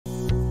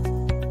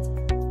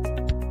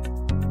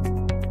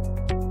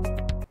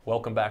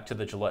Welcome back to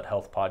the Gillett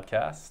Health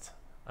podcast.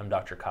 I'm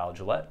Dr. Kyle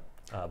Gillett,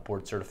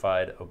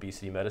 board-certified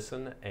obesity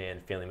medicine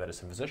and family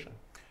medicine physician.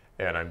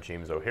 And I'm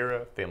James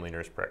O'Hara, family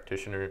nurse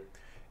practitioner.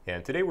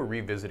 And today we're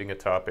revisiting a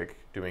topic,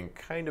 doing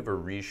kind of a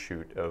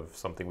reshoot of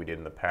something we did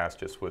in the past,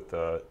 just with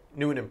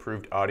new and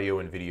improved audio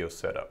and video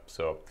setup.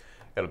 So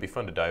it'll be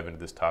fun to dive into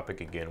this topic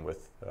again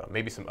with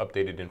maybe some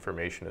updated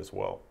information as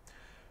well.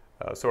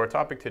 So our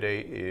topic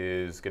today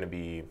is going to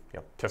be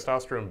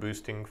testosterone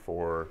boosting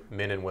for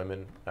men and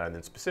women, and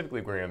then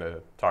specifically we're going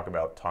to talk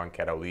about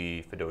Tongkat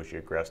Ali,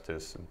 Fadogia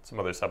Agrestis, and some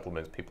other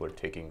supplements people are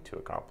taking to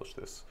accomplish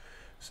this.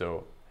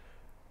 So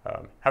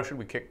how should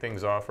we kick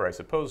things off? Or I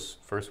suppose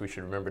first we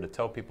should remember to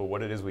tell people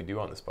what it is we do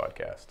on this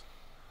podcast.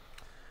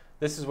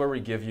 This is where we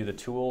give you the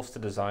tools to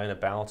design a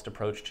balanced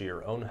approach to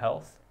your own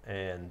health,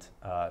 and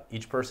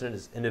each person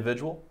is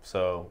individual.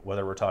 So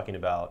whether we're talking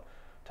about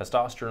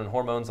testosterone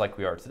hormones like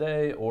we are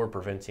today, or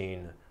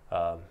preventing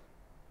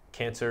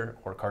cancer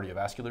or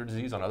cardiovascular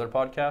disease on other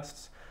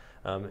podcasts,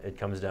 it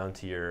comes down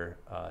to your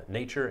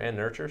nature and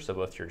nurture, so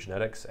both your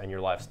genetics and your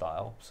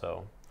lifestyle.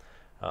 So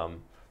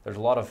there's a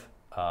lot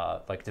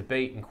of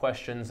debate and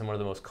questions, and one of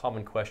the most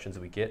common questions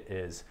we get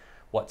is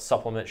what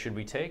supplement should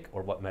we take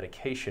or what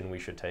medication we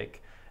should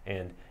take,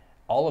 and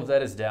all of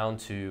that is down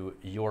to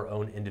your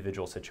own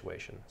individual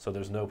situation. So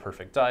there's no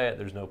perfect diet,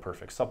 there's no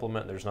perfect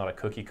supplement, there's not a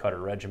cookie cutter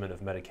regimen of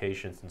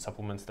medications and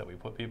supplements that we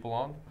put people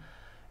on.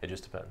 It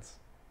just depends.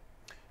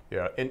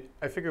 Yeah, and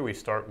I figure we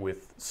start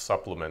with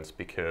supplements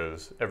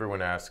because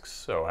everyone asks,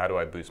 so how do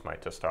I boost my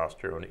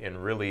testosterone?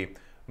 And really,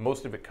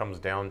 most of it comes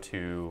down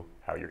to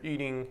how you're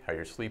eating, how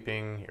you're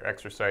sleeping, you're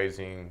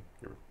exercising,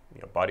 your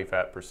body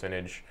fat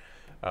percentage.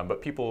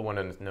 But people want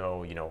to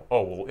know,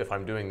 oh, well, if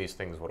I'm doing these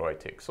things, what do I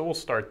take? So we'll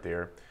start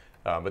there.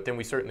 But then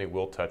we certainly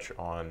will touch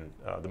on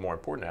the more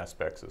important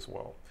aspects as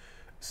well.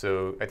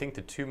 So I think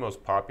the two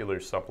most popular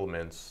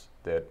supplements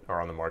that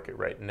are on the market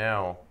right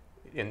now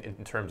in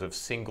terms of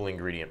single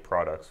ingredient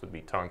products would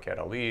be Tongkat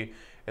Ali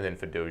and then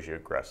Fadogia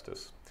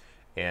Agrestis.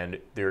 And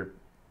they're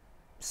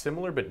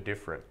similar but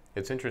different.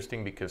 It's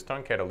interesting because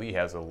Tongkat Ali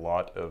has a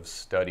lot of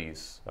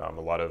studies, a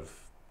lot of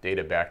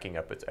data backing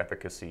up its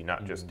efficacy,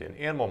 not just in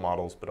animal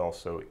models, but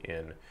also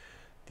in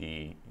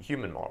the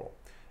human model.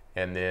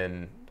 And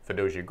then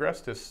Fadogia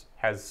Agrestis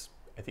has,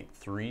 I think,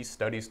 3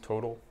 studies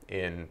total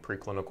in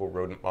preclinical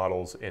rodent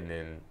models, and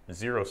then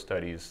 0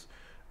 studies,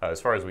 as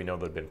far as we know,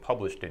 that have been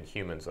published in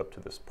humans up to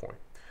this point.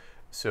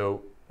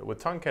 So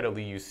with Tongkat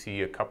Ali, you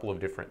see a couple of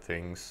different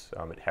things.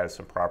 It has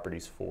some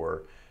properties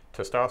for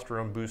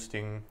testosterone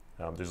boosting.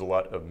 There's a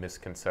lot of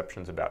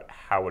misconceptions about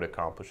how it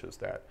accomplishes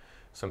that.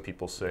 Some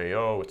people say,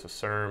 oh, it's a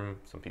Serm.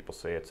 Some people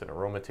say it's an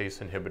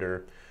aromatase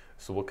inhibitor.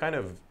 So we'll kind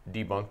of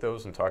debunk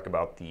those and talk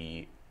about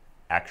the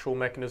actual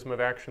mechanism of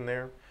action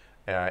there,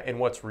 and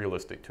what's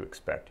realistic to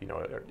expect.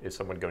 Is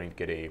someone going to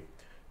get a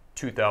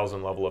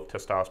 2,000 level of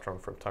testosterone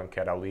from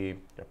Tongkat Ali?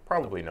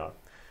 Probably not.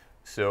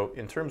 So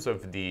in terms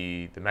of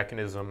the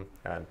mechanism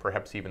and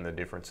perhaps even the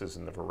differences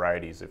in the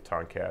varieties of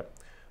Tongkat,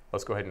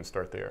 let's go ahead and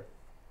start there.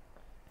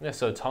 Yeah,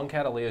 so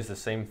Tongkat Ali is the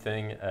same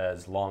thing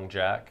as Long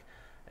Jack,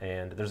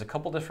 and there's a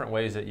couple different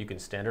ways that you can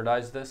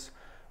standardize this.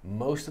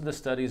 Most of the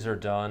studies are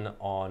done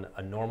on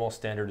a normal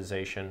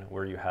standardization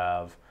where you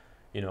have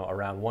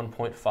around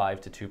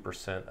 1.5 to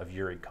 2% of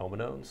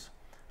uricominones,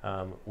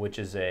 which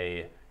is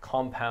a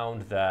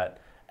compound that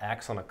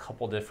acts on a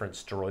couple different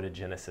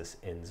steroidogenesis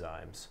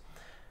enzymes.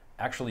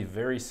 Actually,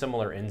 very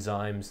similar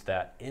enzymes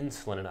that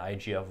insulin and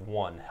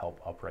IGF-1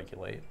 help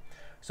upregulate.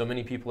 So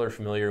many people are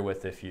familiar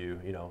with if you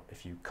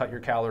cut your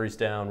calories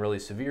down really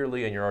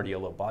severely and you're already a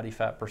low body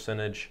fat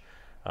percentage,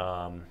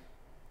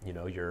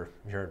 you're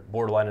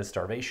borderline in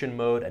starvation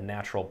mode. A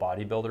natural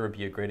bodybuilder would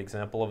be a great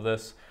example of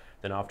this.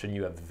 Then often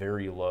you have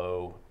very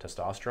low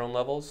testosterone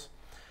levels.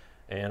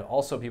 And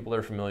also people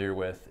are familiar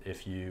with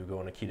if you go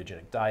on a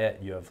ketogenic diet,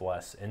 you have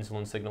less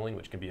insulin signaling,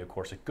 which can be, of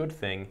course, a good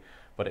thing,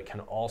 but it can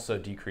also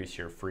decrease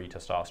your free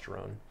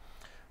testosterone.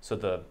 So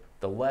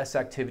the less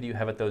activity you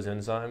have at those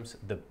enzymes,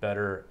 the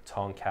better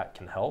Tongkat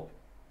can help.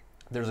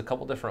 There's a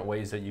couple different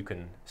ways that you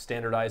can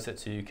standardize it,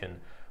 so you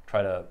can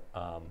try to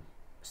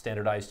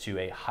standardize to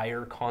a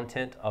higher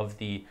content of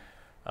the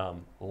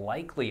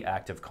likely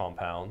active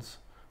compounds,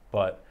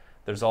 but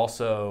there's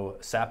also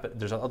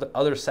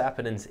other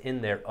saponins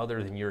in there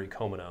other than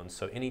uricominones.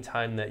 So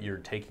anytime that you're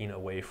taking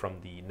away from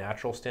the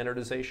natural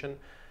standardization,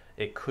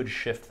 it could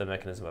shift the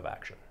mechanism of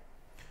action.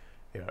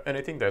 Yeah, and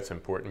I think that's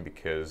important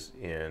because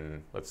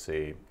in, let's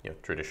say,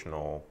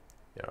 traditional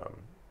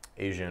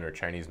Asian or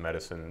Chinese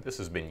medicine, this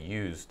has been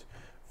used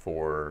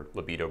for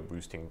libido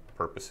boosting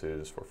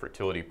purposes, for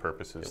fertility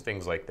purposes,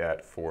 things like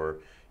that for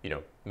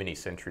many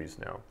centuries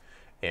now.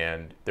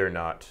 And they're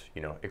not,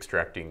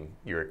 extracting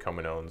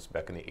uricominones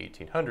back in the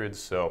 1800s.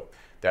 So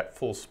that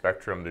full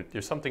spectrum,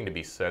 there's something to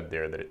be said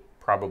there that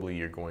probably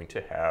you're going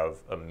to have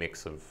a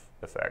mix of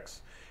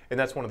effects. And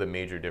that's one of the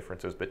major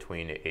differences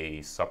between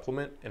a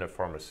supplement and a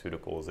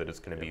pharmaceutical, is that it's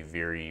going to be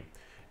very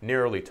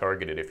narrowly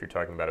targeted if you're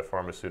talking about a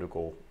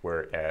pharmaceutical,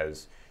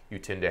 whereas you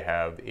tend to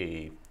have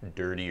a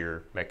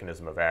dirtier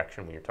mechanism of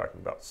action when you're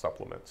talking about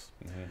supplements.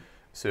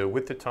 So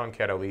with the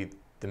Tongkat Ali,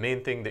 the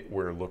main thing that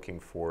we're looking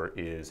for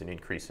is an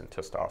increase in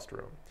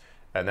testosterone.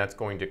 And that's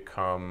going to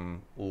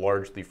come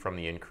largely from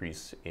the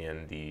increase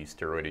in the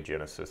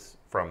steroidogenesis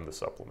from the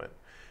supplement.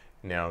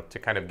 Now, to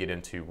kind of get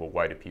into, well,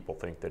 why do people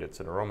think that it's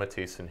an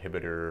aromatase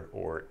inhibitor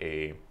or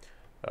a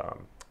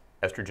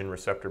estrogen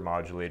receptor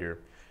modulator?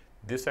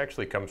 This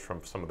actually comes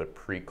from some of the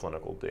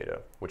preclinical data,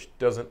 which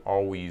doesn't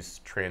always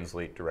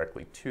translate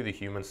directly to the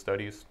human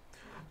studies.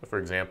 So for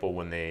example,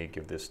 when they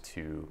give this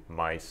to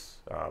mice,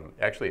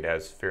 actually it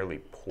has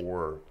fairly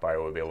poor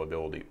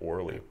bioavailability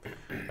orally.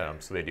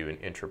 So they do an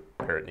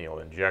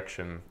intraperitoneal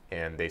injection,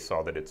 and they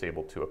saw that it's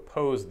able to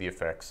oppose the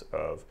effects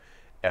of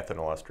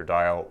ethinyl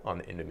estradiol on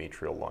the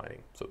endometrial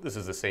lining. So this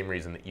is the same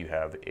reason that you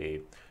have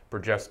a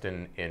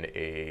progestin in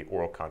a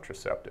oral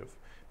contraceptive,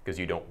 because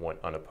you don't want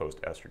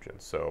unopposed estrogen.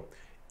 So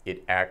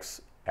it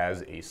acts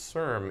as a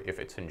Serm if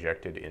it's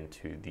injected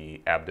into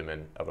the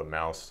abdomen of a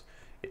mouse.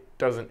 It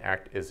doesn't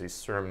act as a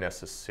Serm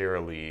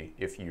necessarily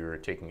if you're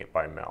taking it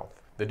by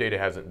mouth. The data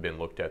hasn't been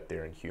looked at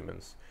there in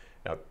humans.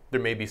 Now,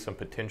 there may be some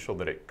potential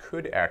that it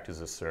could act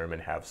as a Serm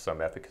and have some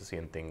efficacy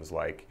in things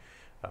like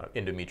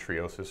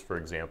endometriosis, for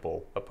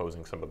example,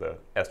 opposing some of the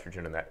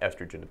estrogen in that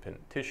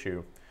estrogen-dependent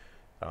tissue.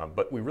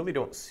 But we really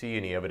don't see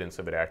any evidence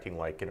of it acting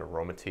like an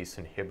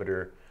aromatase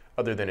inhibitor,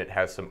 other than it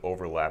has some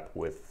overlap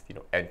with,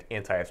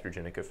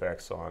 anti-estrogenic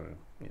effects on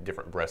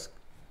different breast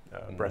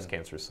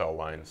cancer cell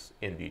lines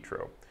in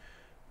vitro.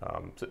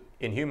 So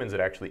in humans, it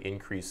actually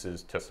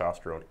increases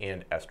testosterone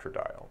and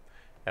estradiol,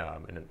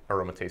 and an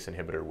aromatase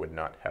inhibitor would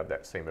not have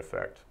that same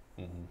effect.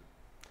 Mm-hmm.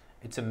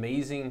 It's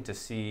amazing to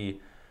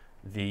see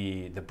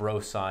the bro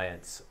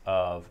science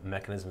of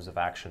mechanisms of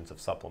actions of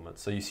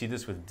supplements. So you see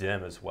this with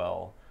DIM as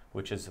well,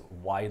 which is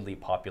widely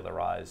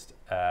popularized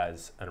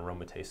as an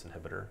aromatase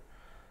inhibitor.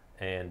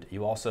 And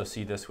you also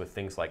see this with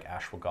things like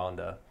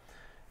ashwagandha.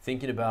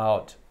 Thinking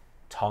about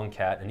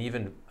Tongkat and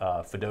even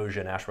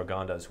Fadogia and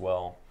ashwagandha as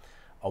well,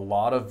 a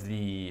lot of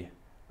the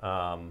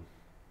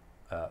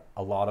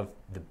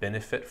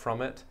benefit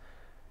from it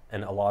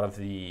and a lot of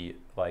the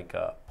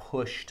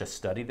push to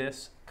study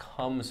this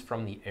comes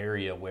from the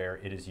area where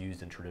it is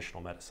used in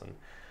traditional medicine.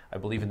 I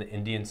believe in the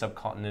Indian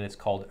subcontinent it's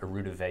called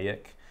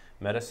Ayurvedic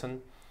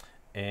medicine,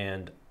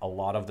 and a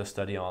lot of the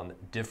study on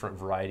different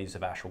varieties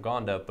of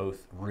ashwagandha,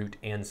 both root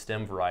and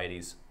stem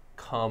varieties,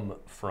 come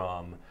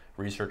from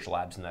research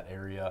labs in that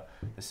area.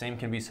 The same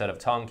can be said of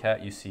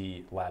Tongkat. You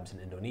see labs in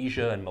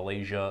Indonesia and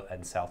Malaysia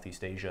and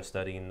Southeast Asia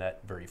studying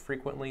that very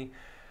frequently.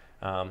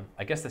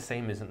 I guess the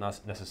same isn't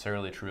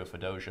necessarily true of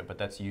Fadogia, but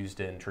that's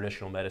used in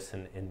traditional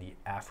medicine in the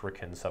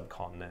African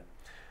subcontinent.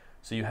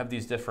 So you have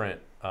these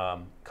different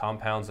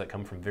compounds that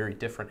come from very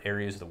different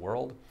areas of the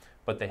world,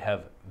 but they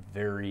have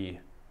very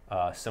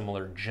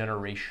similar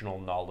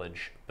generational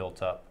knowledge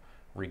built up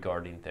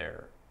regarding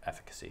their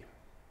efficacy.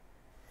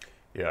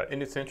 Yeah,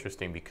 and it's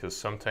interesting because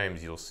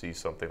sometimes you'll see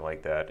something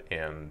like that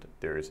and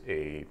there's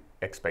a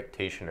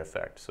expectation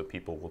effect. So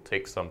people will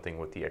take something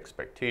with the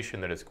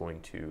expectation that it's going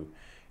to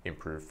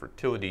improve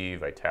fertility,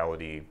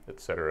 vitality,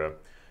 etc.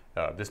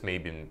 This may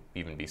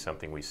even be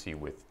something we see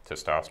with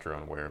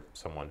testosterone, where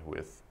someone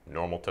with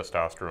normal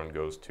testosterone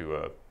goes to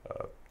a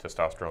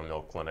testosterone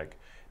mill clinic,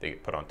 they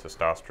get put on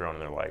testosterone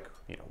and they're like,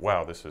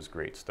 wow, this is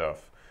great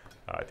stuff.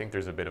 I think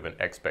there's a bit of an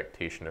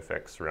expectation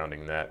effect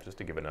surrounding that, just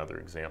to give another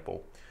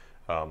example.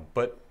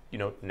 But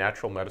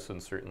natural medicine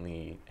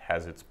certainly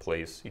has its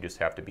place. You just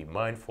have to be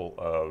mindful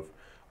of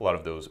a lot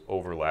of those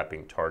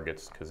overlapping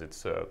targets, because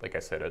it's, like I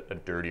said, a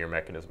dirtier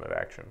mechanism of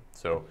action.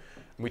 So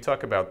when we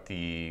talk about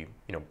the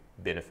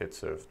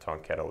benefits of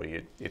Tongkat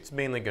Ali, it's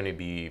mainly going to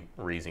be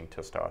raising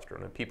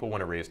testosterone, and people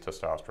want to raise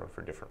testosterone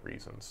for different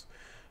reasons.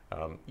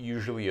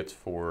 Usually it's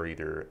for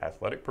either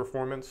athletic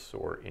performance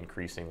or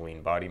increasing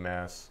lean body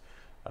mass.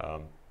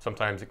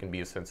 Sometimes it can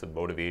be a sense of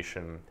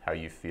motivation, how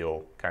you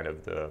feel. Kind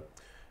of the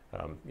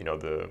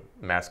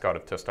mascot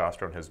of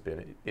testosterone has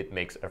been it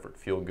makes effort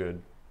feel good.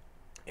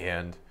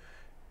 And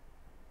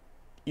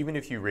even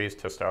if you raise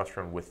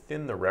testosterone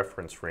within the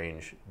reference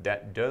range,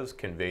 that does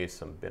convey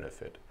some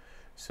benefit.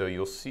 So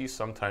you'll see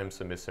sometimes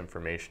some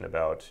misinformation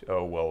about,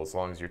 oh, well, as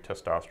long as your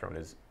testosterone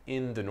is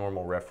in the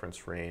normal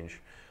reference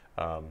range,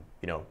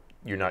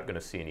 you're not going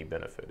to see any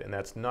benefit. And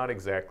that's not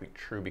exactly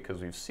true,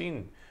 because we've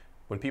seen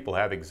when people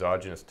have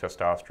exogenous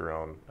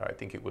testosterone, I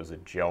think it was a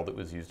gel that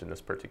was used in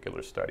this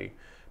particular study,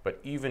 but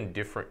even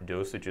different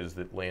dosages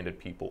that landed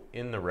people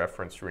in the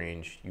reference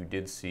range, you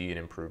did see an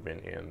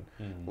improvement in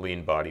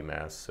lean body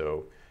mass.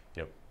 So,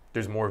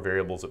 there's more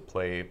variables at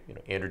play,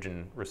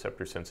 androgen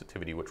receptor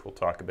sensitivity, which we'll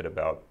talk a bit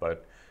about,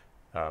 but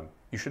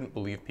you shouldn't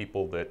believe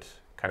people that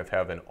kind of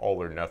have an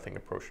all or nothing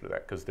approach to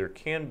that, because there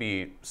can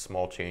be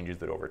small changes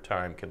that over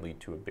time can lead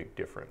to a big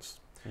difference.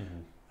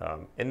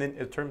 And then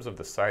in terms of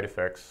the side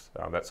effects,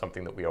 that's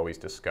something that we always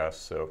discuss.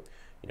 So,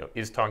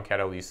 is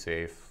Tongkat Ali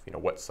safe?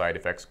 What side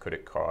effects could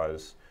it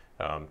cause,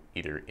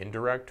 either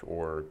indirect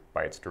or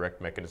by its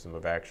direct mechanism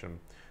of action?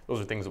 Those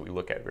are things that we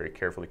look at very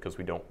carefully, because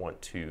we don't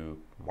want to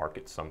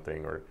market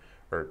something or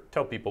or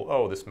tell people,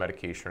 oh, this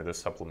medication or this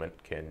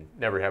supplement can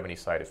never have any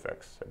side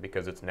effects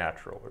because it's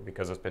natural or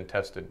because it's been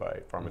tested by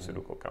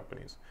pharmaceutical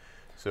companies.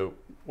 So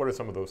what are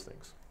some of those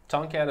things?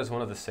 Tongkat is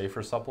one of the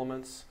safer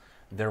supplements.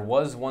 There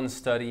was one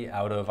study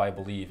out of, I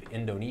believe,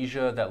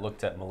 Indonesia that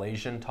looked at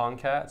Malaysian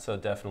Tongkat, so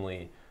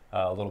definitely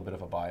a little bit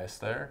of a bias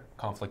there,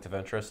 conflict of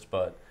interest,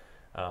 but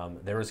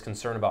there was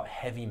concern about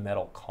heavy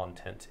metal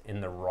content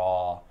in the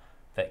raw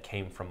that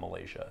came from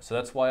Malaysia. So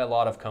that's why a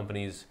lot of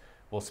companies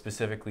will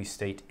specifically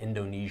state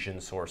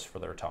Indonesian source for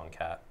their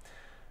Tongkat.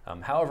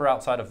 However,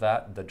 outside of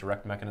that, the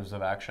direct mechanisms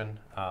of action,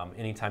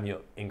 anytime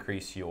you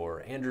increase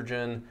your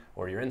androgen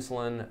or your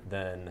insulin,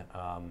 then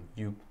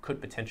you could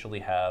potentially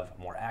have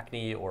more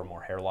acne or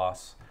more hair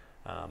loss.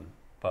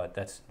 But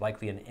that's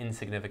likely an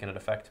insignificant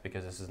effect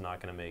because this is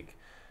not going to make,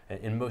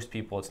 in most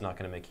people, it's not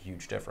going to make a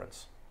huge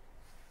difference.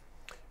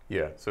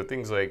 Yeah, so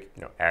things like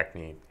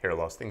acne, hair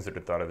loss, things that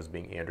are thought of as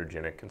being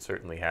androgenic can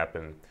certainly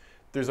happen.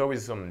 There's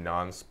always some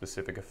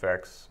non-specific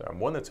effects.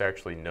 One that's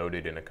actually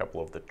noted in a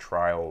couple of the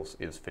trials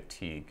is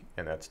fatigue,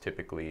 and that's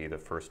typically the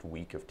first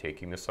week of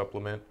taking the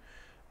supplement.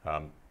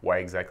 Why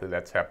exactly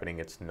that's happening,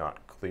 it's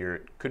not clear.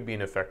 It could be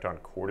an effect on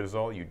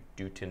cortisol. You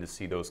do tend to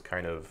see those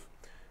kind of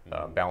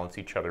balance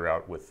each other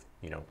out with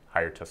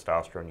higher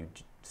testosterone. You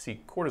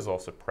see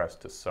cortisol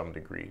suppressed to some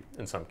degree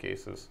in some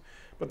cases.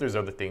 But there's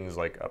other things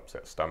like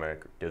upset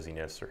stomach, or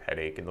dizziness, or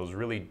headache, and those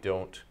really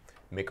don't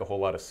make a whole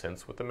lot of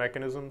sense with the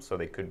mechanism, so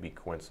they could be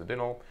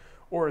coincidental,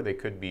 or they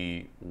could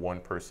be one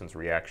person's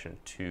reaction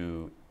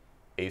to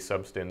a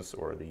substance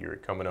or the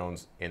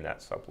uricominones in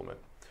that supplement.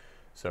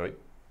 So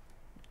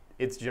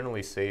it's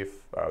generally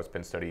safe. It's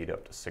been studied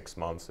up to 6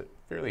 months at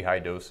fairly high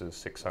doses,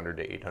 600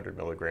 to 800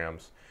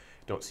 milligrams.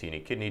 Don't see any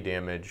kidney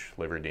damage,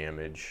 liver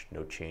damage,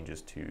 no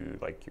changes to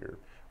like your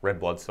red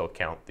blood cell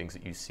count, things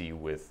that you see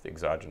with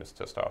exogenous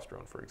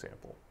testosterone, for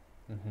example.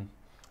 Mm-hmm.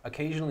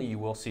 Occasionally you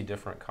will see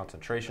different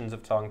concentrations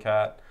of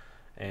Tongkat,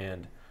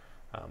 and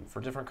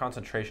for different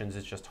concentrations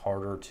it's just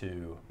harder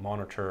to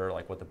monitor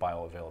like what the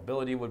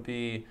bioavailability would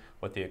be,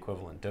 what the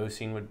equivalent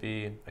dosing would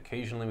be.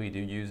 Occasionally we do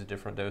use a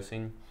different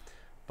dosing,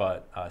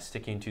 but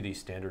sticking to the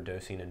standard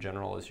dosing in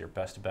general is your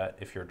best bet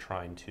if you're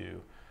trying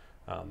to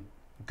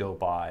go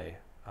by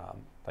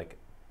like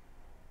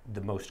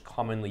the most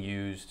commonly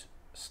used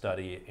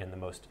study and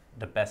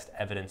the best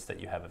evidence that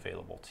you have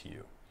available to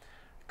you.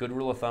 Good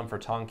rule of thumb for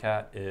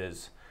Tongkat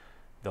is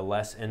the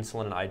less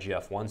insulin and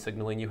IGF-1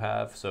 signaling you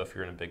have. So if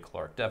you're in a big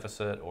caloric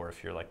deficit, or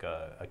if you're like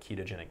a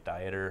ketogenic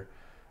dieter,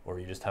 or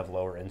you just have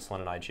lower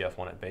insulin and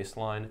IGF-1 at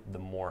baseline, the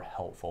more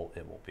helpful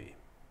it will be.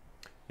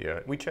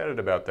 Yeah, we chatted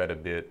about that a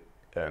bit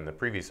in the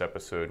previous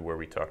episode where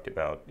we talked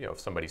about, if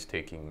somebody's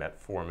taking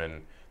metformin,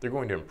 they're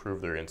going to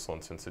improve their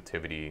insulin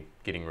sensitivity,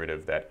 getting rid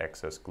of that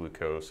excess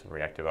glucose and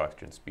reactive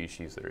oxygen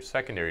species that are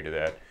secondary to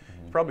that.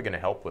 It's probably going to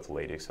help with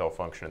late cell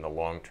function in the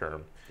long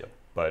term. Yep.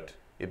 But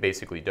it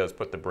basically does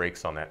put the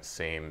brakes on that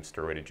same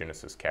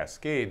steroidogenesis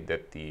cascade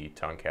that the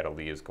Tongkat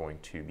Ali is going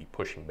to be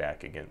pushing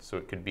back against. So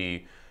it could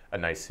be a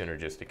nice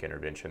synergistic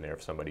intervention there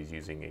if somebody's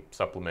using a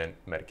supplement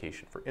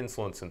medication for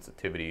insulin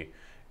sensitivity,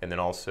 and then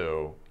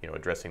also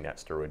addressing that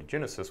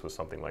steroidogenesis with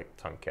something like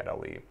Tongkat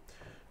Ali.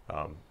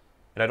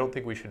 And I don't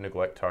think we should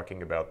neglect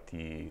talking about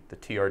the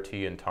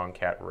TRT and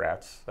Tongkat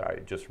rats. I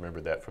just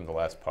remembered that from the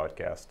last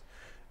podcast.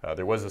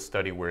 There was a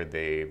study where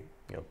they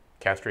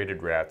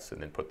castrated rats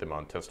and then put them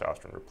on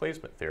testosterone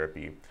replacement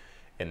therapy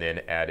and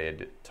then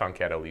added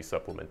Tongkat Ali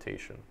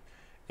supplementation.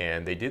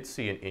 And they did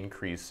see an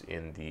increase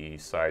in the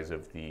size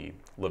of the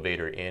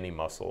levator ani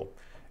muscle.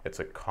 It's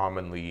a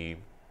common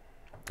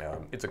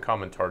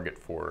target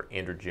for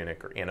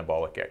androgenic or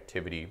anabolic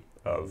activity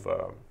of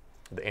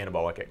the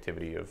anabolic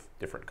activity of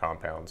different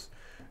compounds.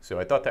 So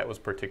I thought that was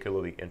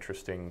particularly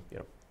interesting.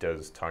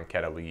 Does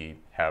Tongkat Ali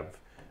have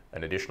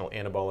an additional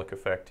anabolic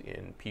effect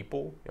in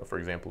people, for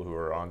example, who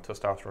are on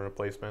testosterone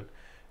replacement?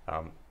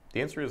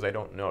 The answer is I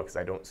don't know, because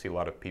I don't see a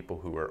lot of people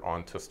who are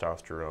on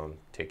testosterone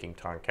taking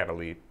Tongkat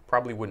Ali.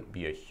 Probably wouldn't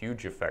be a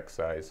huge effect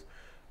size,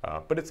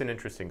 but it's an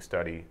interesting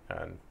study,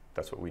 and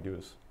that's what we do,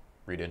 is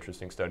read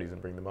interesting studies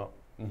and bring them up.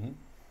 Mm-hmm.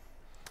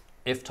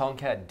 If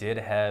Tongkat did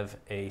have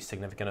a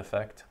significant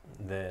effect,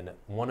 then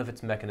one of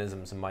its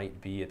mechanisms might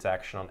be its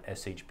action on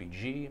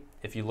SHBG.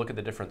 If you look at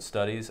the different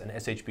studies, and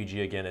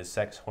SHBG again is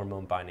sex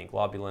hormone binding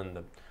globulin,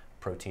 the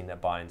protein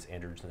that binds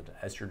androgens and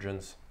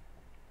estrogens.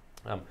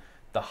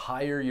 The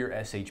higher your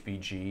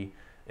SHBG,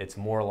 it's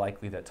more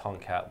likely that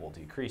Tongkat will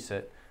decrease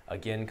it,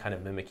 again kind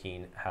of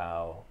mimicking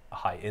how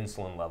high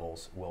insulin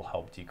levels will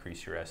help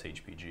decrease your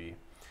SHBG.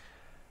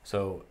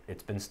 So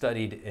it's been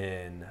studied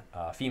in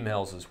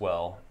females as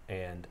well,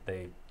 and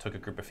they took a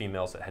group of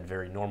females that had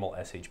very normal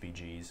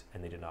SHBGs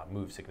and they did not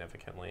move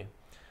significantly.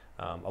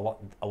 A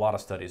lot of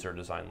studies are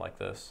designed like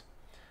this.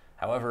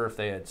 However, if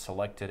they had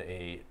selected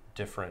a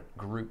different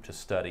group to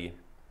study,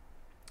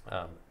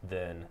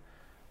 then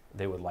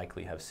they would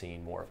likely have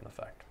seen more of an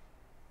effect.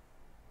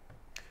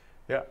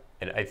 Yeah,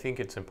 and I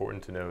think it's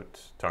important to note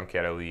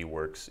Tongkat Ali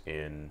works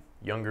in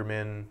younger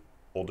men,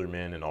 older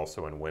men, and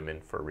also in women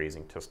for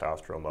raising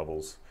testosterone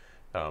levels.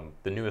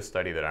 The newest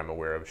study that I'm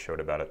aware of showed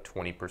about a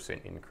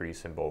 20%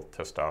 increase in both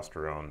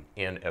testosterone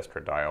and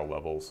estradiol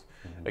levels,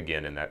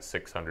 again in that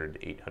 600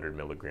 to 800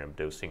 milligram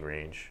dosing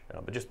range.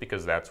 But just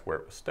because that's where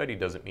it was studied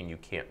doesn't mean you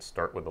can't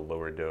start with a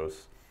lower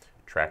dose,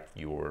 track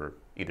your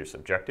either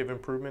subjective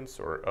improvements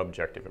or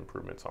objective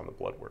improvements on the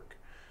blood work.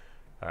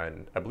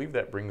 And I believe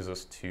that brings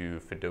us to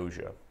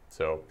Fadogia.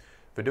 So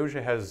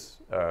Fadogia has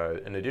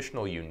an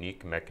additional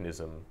unique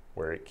mechanism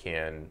where it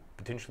can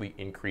potentially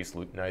increase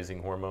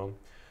luteinizing hormone.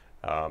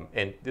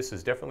 And this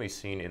is definitely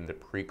seen in the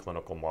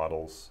preclinical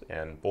models,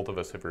 and both of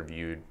us have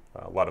reviewed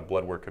a lot of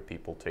blood work of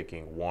people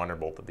taking one or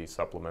both of these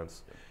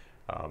supplements.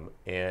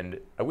 And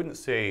I wouldn't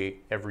say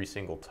every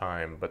single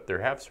time, but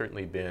there have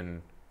certainly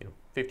been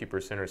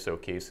 50% or so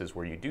cases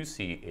where you do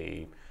see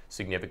a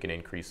significant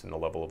increase in the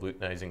level of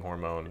luteinizing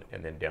hormone,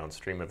 and then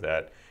downstream of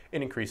that,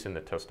 an increase in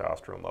the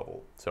testosterone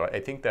level. So I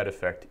think that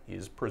effect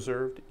is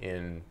preserved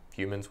in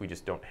humans. We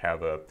just don't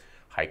have a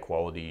high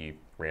quality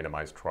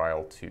randomized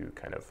trial to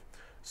kind of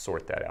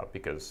sort that out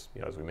because,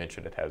 as we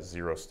mentioned, it has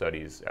 0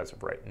 studies as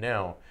of right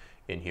now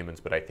in humans,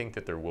 but I think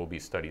that there will be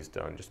studies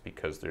done just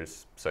because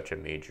there's such a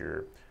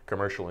major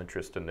commercial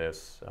interest in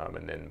this,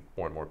 and then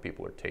more and more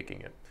people are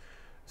taking it.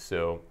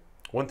 So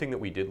one thing that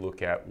we did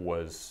look at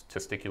was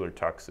testicular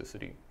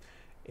toxicity,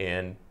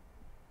 and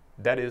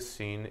that is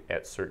seen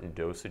at certain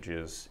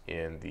dosages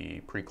in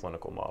the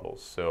preclinical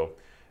models. So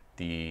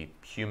the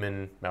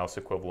human mouse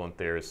equivalent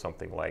there is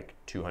something like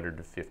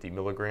 250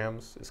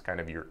 milligrams is kind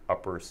of your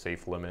upper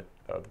safe limit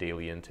of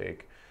daily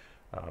intake.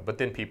 But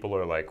then people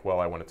are like, well,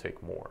 I want to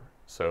take more.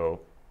 So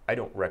I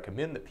don't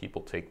recommend that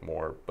people take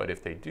more, but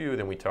if they do,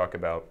 then we talk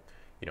about,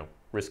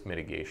 risk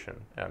mitigation.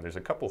 And there's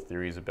a couple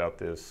theories about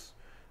this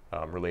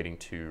relating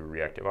to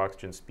reactive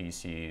oxygen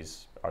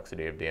species,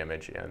 oxidative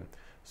damage, and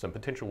some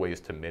potential ways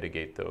to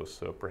mitigate those.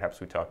 So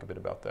perhaps we talk a bit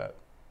about that.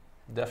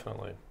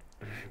 Definitely.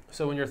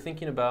 So when you're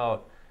thinking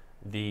about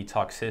the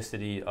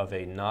toxicity of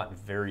a not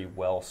very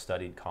well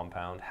studied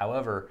compound,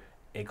 however,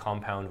 a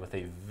compound with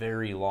a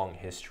very long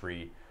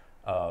history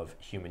of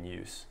human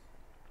use.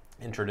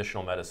 In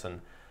traditional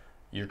medicine,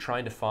 you're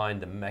trying to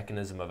find the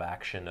mechanism of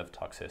action of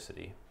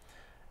toxicity.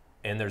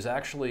 And there's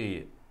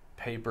actually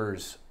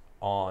papers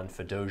on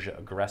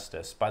Fadogia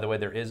agrestis. By the way,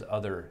 there is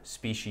other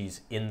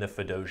species in the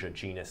Fadogia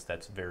genus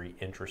that's very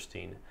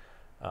interesting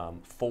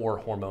for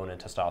hormone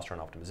and testosterone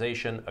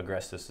optimization.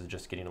 Agrestis is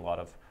just getting a lot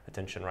of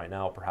attention right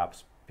now,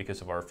 perhaps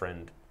because of our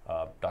friend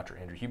Dr.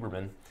 Andrew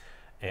Huberman,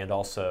 and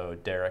also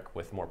Derek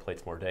with More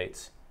Plates, More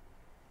Dates,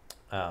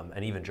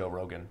 and even Joe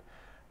Rogan.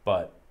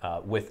 But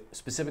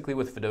specifically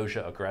with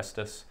Fadogia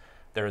agrestis,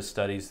 there are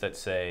studies that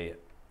say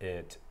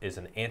it is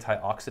an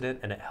antioxidant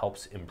and it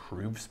helps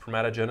improve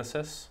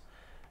spermatogenesis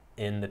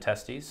in the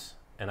testes.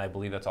 And I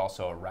believe that's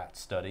also a rat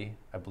study.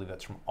 I believe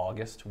that's from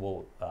August.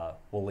 We'll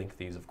link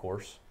these, of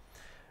course.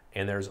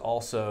 And there's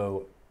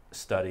also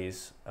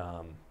studies,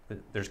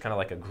 there's kind of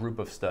like a group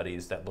of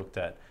studies that looked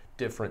at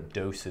different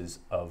doses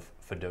of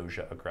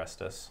Fadogia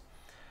agrestis.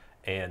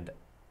 And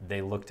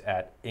they looked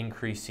at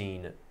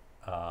increasing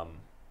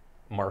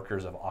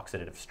markers of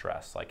oxidative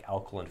stress, like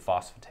alkaline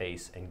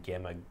phosphatase and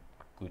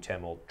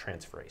gamma-glutamyl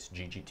transferase,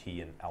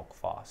 GGT and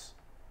ALK-Phos.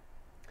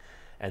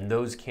 And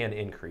those can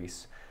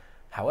increase.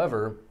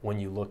 However, when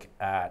you look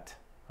at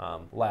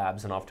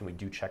labs, and often we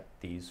do check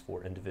these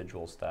for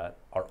individuals that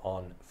are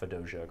on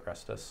Fadogia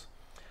agrestis,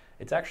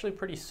 it's actually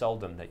pretty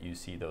seldom that you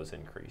see those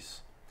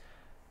increase.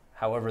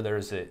 However,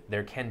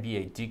 there can be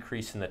a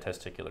decrease in the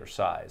testicular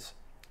size.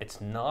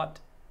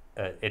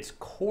 It's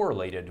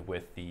correlated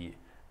with the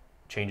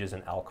changes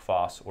in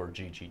ALK-Phos or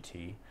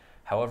GGT.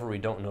 However, we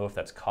don't know if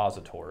that's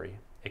causatory.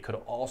 It could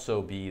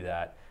also be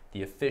that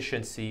the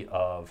efficiency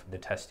of the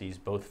testes,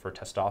 both for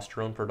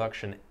testosterone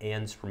production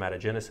and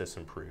spermatogenesis,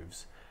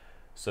 improves.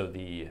 So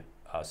the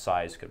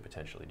size could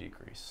potentially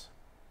decrease.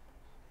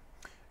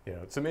 Yeah,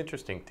 some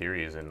interesting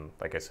theories, and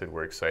like I said,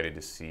 we're excited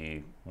to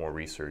see more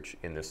research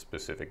in this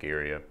specific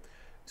area.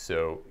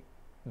 So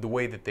the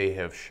way that they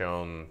have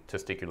shown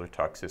testicular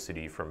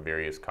toxicity from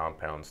various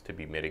compounds to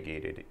be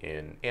mitigated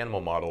in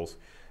animal models,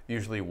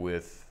 usually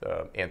with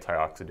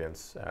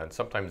antioxidants, and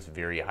sometimes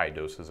very high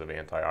doses of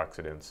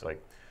antioxidants,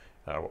 like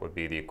what would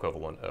be the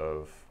equivalent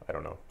of, I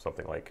don't know,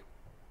 something like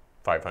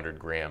 500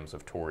 grams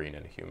of taurine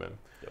in a human.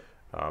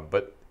 Yep.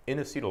 But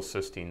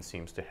N-acetylcysteine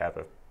seems to have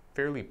a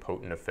fairly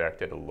potent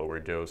effect at a lower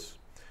dose.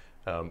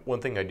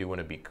 One thing I do want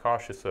to be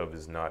cautious of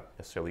is not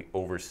necessarily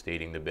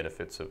overstating the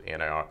benefits of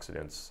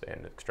antioxidants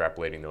and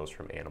extrapolating those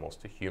from animals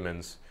to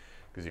humans,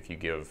 because if you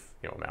give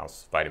a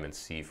mouse vitamin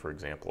C, for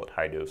example, at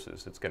high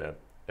doses, it's going to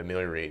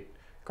ameliorate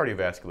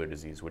cardiovascular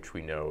disease, which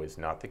we know is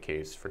not the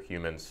case for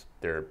humans.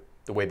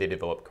 The way they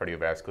develop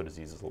cardiovascular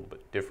disease is a little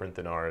bit different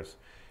than ours,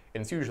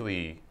 and it's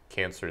usually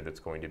cancer that's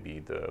going to be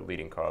the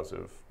leading cause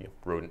of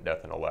rodent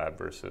death in a lab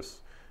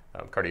versus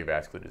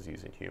cardiovascular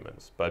disease in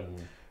humans. But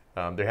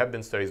there have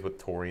been studies with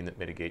taurine that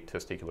mitigate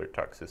testicular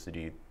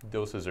toxicity.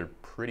 Doses are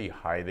pretty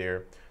high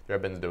there. There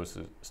have been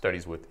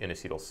studies with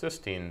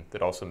N-acetylcysteine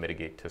that also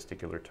mitigate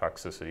testicular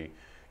toxicity.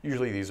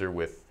 Usually these are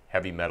with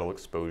heavy metal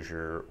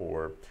exposure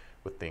or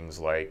with things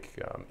like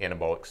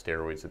anabolic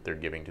steroids that they're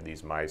giving to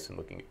these mice and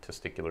looking at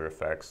testicular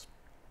effects,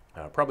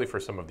 probably for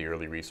some of the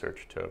early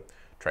research to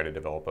try to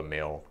develop a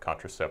male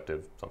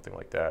contraceptive, something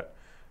like that.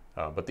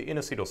 But the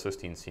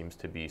N-acetylcysteine seems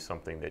to be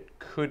something that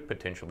could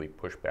potentially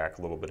push back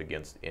a little bit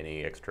against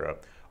any extra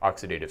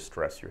oxidative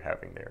stress you're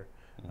having there.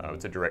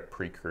 It's a direct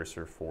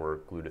precursor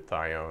for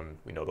glutathione.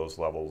 We know those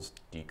levels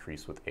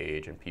decrease with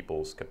age, and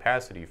people's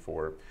capacity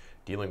for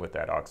dealing with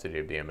that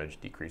oxidative damage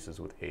decreases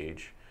with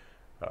age.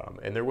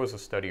 And there was a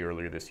study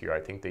earlier this year, I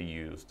think they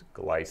used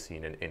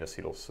glycine and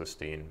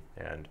N-acetylcysteine,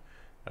 and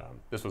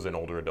this was in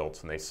older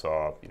adults, and they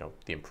saw,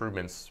 the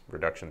improvements,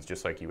 reductions,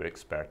 just like you would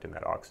expect in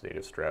that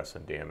oxidative stress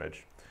and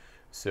damage.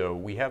 So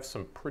we have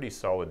some pretty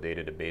solid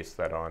data to base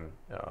that on.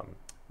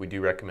 We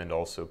do recommend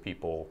also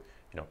people,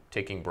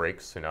 taking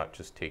breaks and not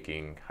just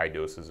taking high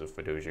doses of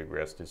Fadogia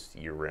Agrestis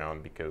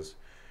year-round, because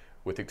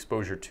with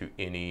exposure to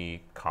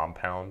any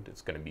compound,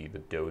 it's going to be the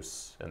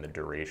dose and the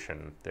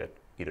duration that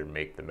either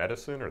make the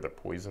medicine or the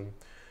poison.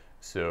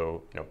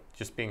 So,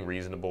 just being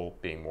reasonable,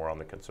 being more on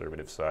the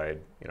conservative side,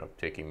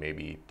 taking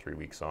maybe 3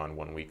 weeks on,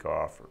 1 week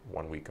off, or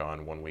 1 week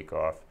on, 1 week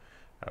off.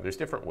 There's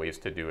different ways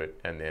to do it,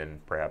 and then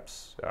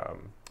perhaps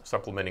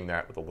supplementing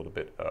that with a little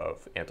bit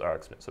of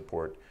antioxidant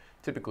support,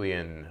 typically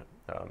in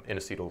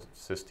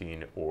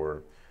N-acetylcysteine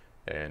or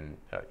in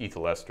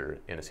ethyl ester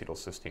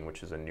N-acetylcysteine,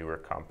 which is a newer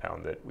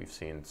compound that we've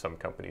seen some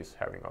companies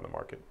having on the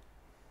market.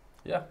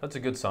 Yeah, that's a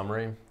good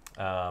summary.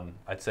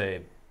 I'd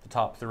say the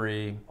top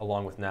three,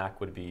 along with NAC,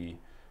 would be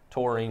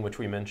taurine, which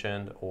we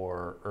mentioned,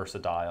 or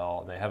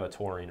ursodiol, and they have a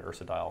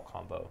taurine-ursodiol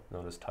combo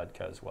known as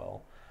TUDCA as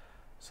well.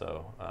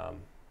 So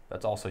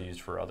that's also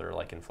used for other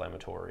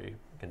inflammatory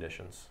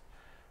conditions.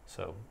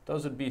 So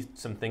those would be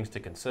some things to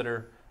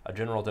consider. A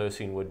general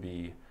dosing would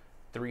be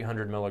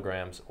 300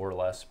 milligrams or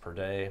less per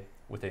day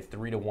with a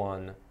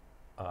 3-to-1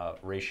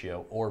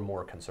 ratio or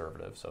more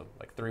conservative. So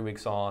 3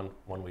 weeks on,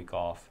 1 week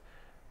off,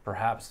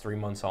 perhaps 3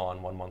 months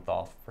on, 1 month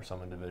off for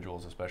some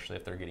individuals, especially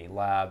if they're getting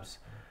labs,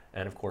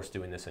 and of course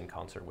doing this in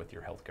concert with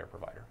your healthcare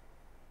provider.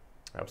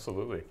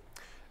 Absolutely.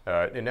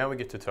 And now we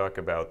get to talk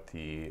about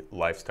the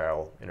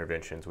lifestyle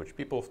interventions, which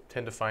people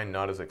tend to find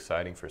not as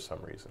exciting for some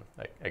reason.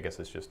 I guess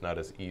it's just not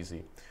as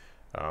easy.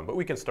 But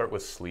we can start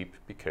with sleep,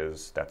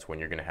 because that's when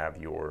you're going to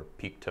have your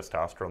peak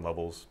testosterone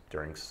levels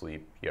during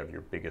sleep. You have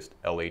your biggest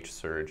LH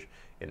surge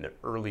in the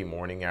early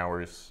morning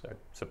hours. I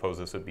suppose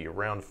this would be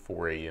around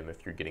 4 a.m.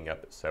 if you're getting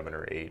up at 7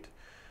 or 8.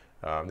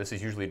 This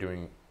is usually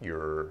during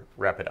your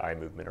rapid eye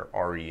movement or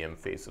REM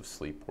phase of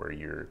sleep where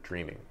you're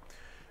dreaming.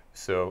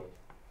 So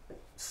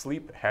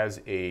sleep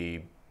has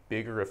a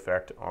bigger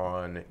effect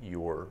on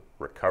your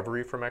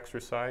recovery from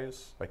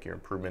exercise, like your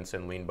improvements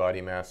in lean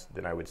body mass,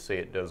 than I would say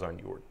it does on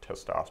your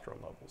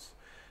testosterone levels.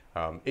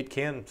 It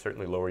can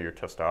certainly lower your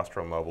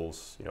testosterone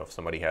levels, if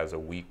somebody has a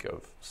week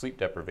of sleep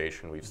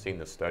deprivation. We've seen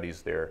the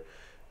studies there,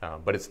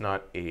 but it's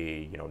not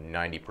a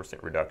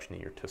 90% reduction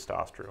in your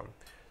testosterone.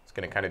 It's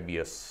going to kind of be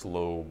a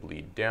slow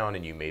bleed down,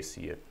 and you may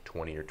see a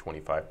 20 or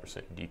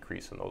 25%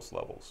 decrease in those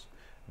levels.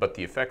 But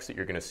the effects that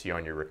you're going to see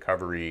on your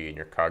recovery and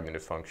your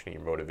cognitive functioning,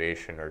 your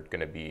motivation, are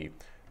going to be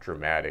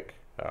dramatic.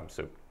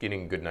 So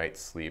getting good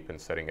night's sleep and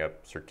setting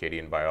up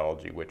circadian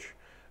biology, which,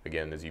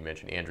 again, as you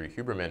mentioned, Andrew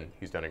Huberman,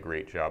 he's done a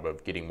great job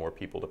of getting more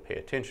people to pay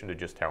attention to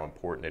just how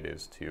important it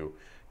is to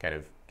kind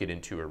of get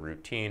into a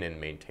routine and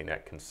maintain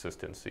that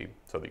consistency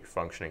so that you're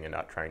functioning and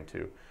not trying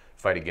to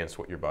fight against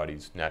what your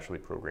body's naturally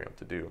programmed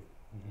to do.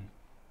 Mm-hmm.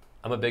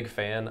 I'm a big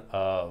fan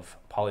of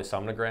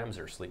polysomnograms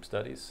or sleep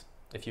studies.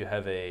 If you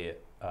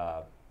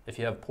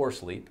have poor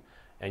sleep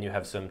and you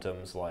have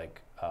symptoms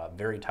like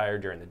very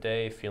tired during the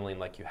day, feeling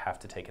like you have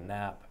to take a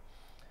nap,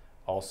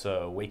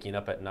 also waking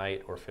up at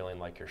night or feeling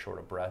like you're short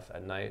of breath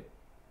at night,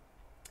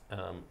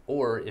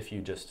 or if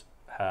you just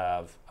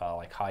have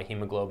high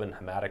hemoglobin,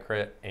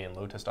 hematocrit, and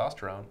low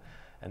testosterone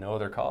and no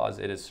other cause,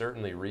 it is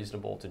certainly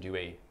reasonable to do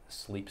a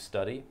sleep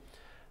study.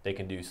 They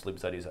can do sleep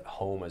studies at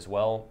home as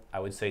well. I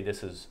would say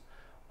this is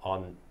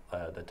on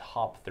the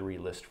top 3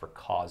 list for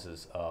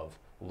causes of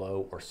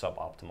low or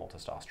suboptimal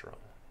testosterone.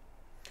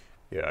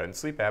 Yeah, and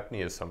sleep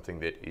apnea is something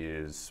that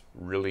is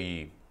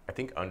really, I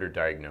think,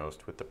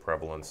 underdiagnosed with the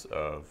prevalence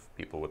of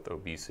people with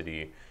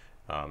obesity.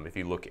 If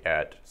you look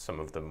at some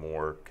of the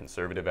more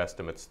conservative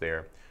estimates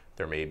there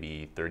may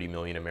be 30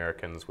 million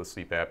Americans with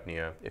sleep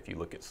apnea. If you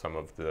look at some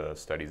of the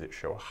studies that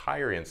show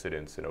higher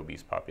incidence in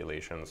obese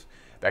populations,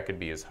 that could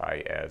be as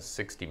high as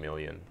 60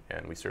 million,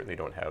 and we certainly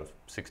don't have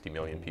 60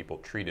 million people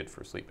treated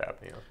for sleep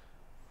apnea.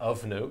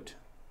 Of note,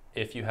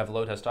 if you have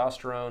low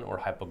testosterone or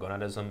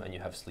hypogonadism and you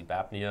have sleep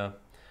apnea,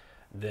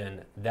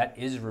 then that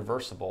is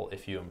reversible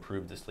if you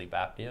improve the sleep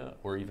apnea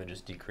or even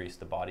just decrease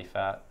the body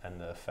fat and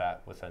the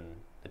fat within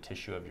the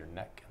tissue of your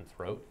neck and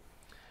throat.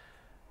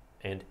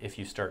 And if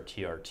you start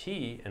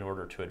TRT in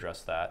order to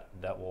address that,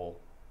 that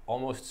will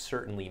almost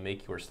certainly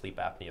make your sleep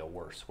apnea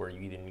worse, where you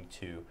either need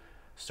to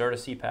start a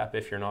CPAP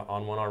if you're not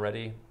on one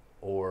already,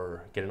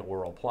 or get an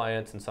oral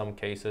appliance in some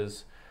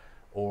cases,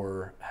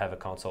 or have a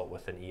consult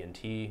with an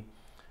ENT,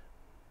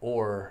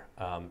 or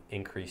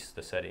increase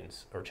the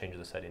settings or change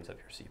the settings of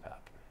your CPAP.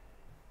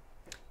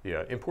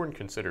 Yeah, important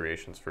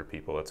considerations for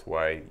people. That's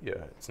why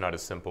it's not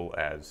as simple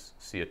as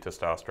see a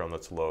testosterone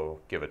that's low,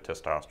 give it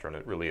testosterone.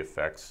 It really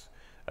affects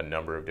a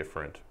number of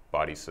different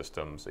body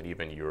systems and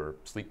even your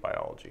sleep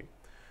biology.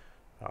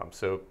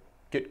 So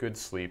get good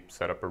sleep,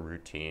 set up a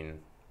routine.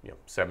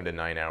 7 to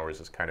 9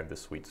 hours is kind of the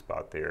sweet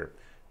spot there.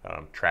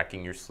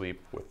 Tracking your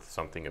sleep with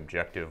something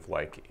objective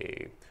like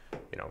a,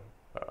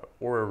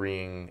 Oura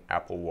Ring,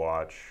 Apple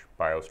Watch,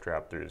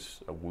 BioStrap.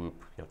 There's a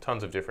Whoop.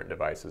 Tons of different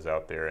devices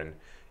out there, and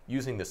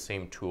using the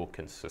same tool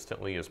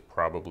consistently is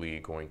probably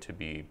going to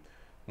be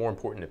more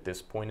important at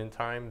this point in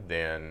time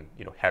than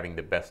having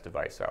the best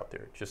device out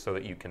there, just so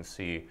that you can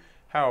see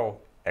how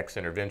X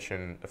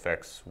intervention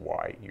affects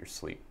Y, your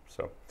sleep.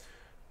 So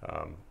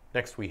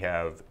next we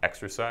have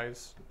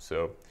exercise.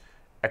 So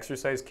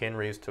exercise can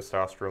raise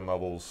testosterone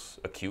levels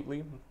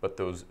acutely, but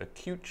those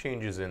acute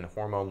changes in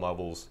hormone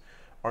levels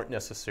aren't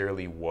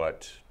necessarily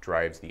what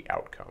drives the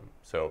outcome.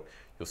 So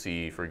you'll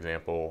see, for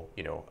example,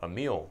 a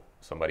meal.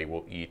 Somebody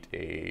will eat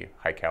a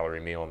high-calorie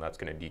meal, and that's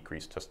going to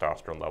decrease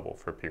testosterone level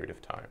for a period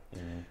of time.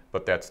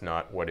 But that's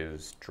not what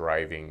is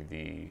driving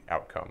the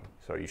outcome.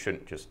 So you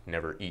shouldn't just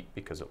never eat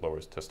because it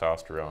lowers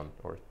testosterone,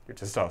 or your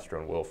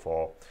testosterone will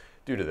fall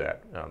due to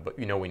that. But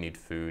we need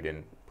food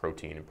and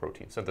protein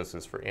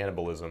synthesis for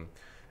anabolism.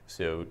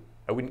 So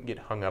I wouldn't get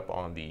hung up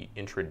on the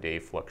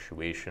intraday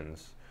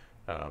fluctuations.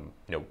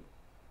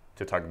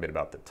 To talk a bit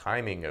about the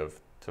timing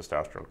of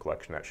testosterone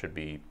collection, that should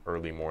be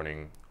early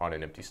morning on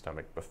an empty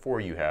stomach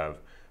before you have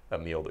a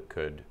meal that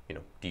could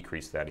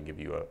decrease that and give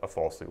you a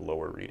falsely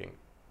lower reading.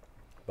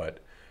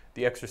 But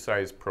the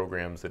exercise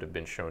programs that have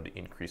been shown to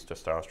increase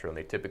testosterone,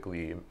 they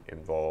typically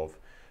involve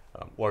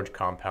large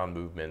compound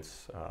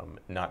movements,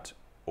 not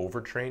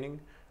overtraining,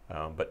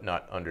 but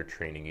not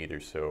undertraining either.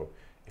 So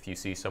if you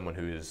see someone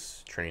who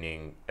is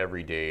training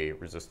every day,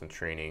 resistance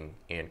training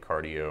and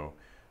cardio,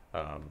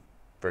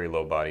 very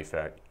low body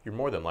fat, you're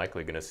more than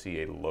likely going to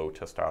see a low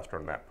testosterone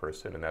in that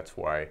person. And that's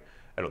why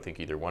I don't think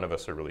either one of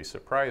us are really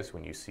surprised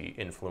when you see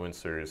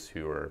influencers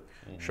who are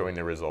showing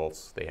their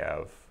results. They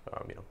have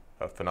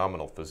a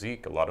phenomenal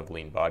physique, a lot of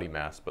lean body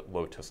mass, but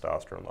low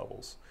testosterone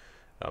levels.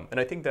 And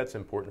I think that's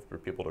important for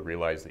people to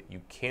realize that you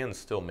can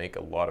still make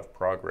a lot of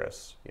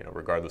progress,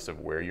 regardless of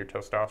where your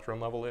testosterone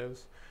level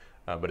is.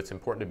 But it's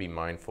important to be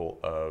mindful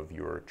of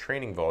your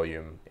training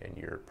volume and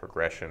your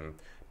progression,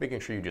 making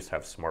sure you just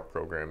have smart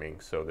programming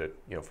so that,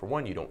 for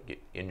one, you don't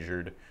get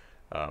injured,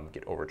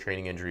 get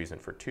overtraining injuries,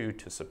 and for two,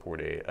 to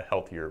support a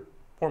healthier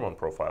hormone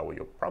profile where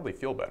you'll probably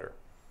feel better.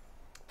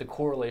 The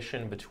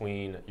correlation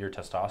between your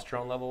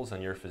testosterone levels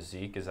and your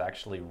physique is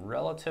actually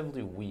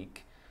relatively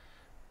weak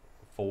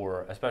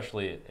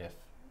especially if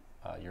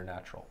you're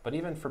natural. But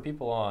even for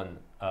people on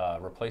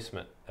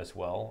replacement as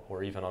well,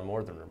 or even on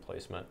more than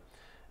replacement,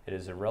 it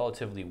is a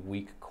relatively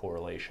weak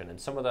correlation. And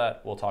some of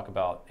that we'll talk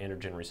about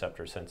androgen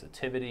receptor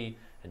sensitivity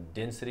and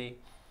density,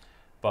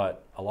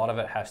 but a lot of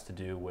it has to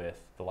do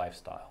with the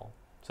lifestyle.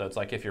 So it's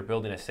like if you're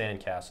building a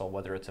sandcastle,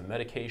 whether it's a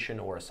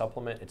medication or a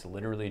supplement, it's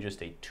literally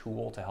just a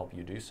tool to help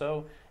you do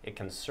so. It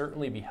can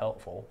certainly be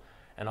helpful,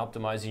 and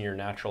optimizing your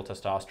natural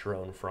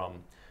testosterone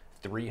from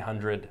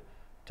 300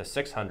 to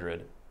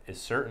 600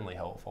 is certainly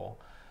helpful.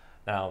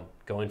 Now,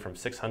 going from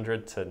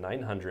 600 to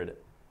 900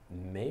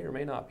 may or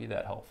may not be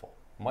that helpful.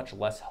 Much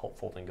less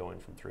helpful than going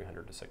from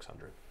 300 to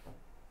 600.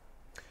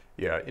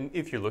 Yeah, and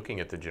if you're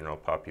looking at the general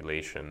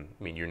population,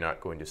 you're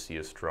not going to see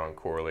a strong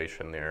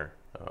correlation there.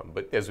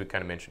 But as we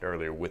kind of mentioned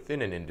earlier,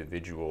 within an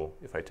individual,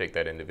 if I take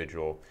that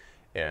individual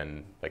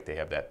and they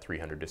have that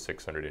 300 to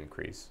 600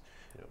 increase,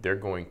 they're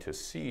going to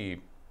see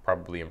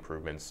probably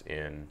improvements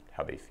in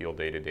how they feel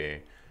day to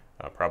day,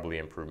 probably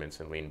improvements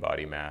in lean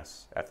body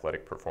mass,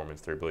 athletic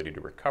performance, their ability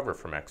to recover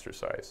from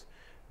exercise.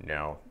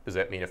 Now, does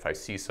that mean if I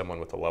see someone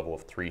with a level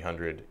of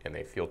 300 and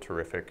they feel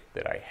terrific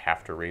that I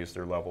have to raise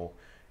their level?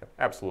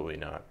 Absolutely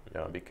not,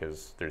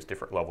 because there's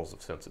different levels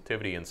of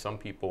sensitivity, and some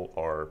people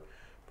are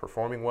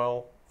performing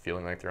well,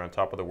 feeling like they're on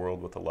top of the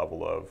world with a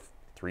level of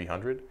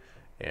 300,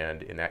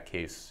 and in that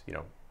case,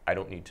 I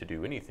don't need to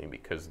do anything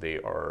because they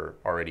are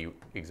already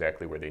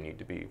exactly where they need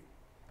to be.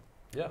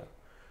 Yeah.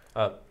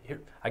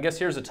 I guess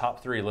here's a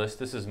top 3 list.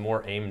 This is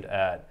more aimed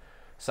at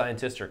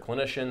scientists or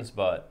clinicians,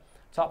 but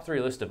top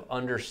 3 list of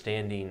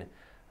understanding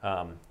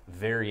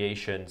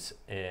variations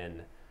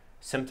in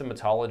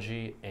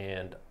symptomatology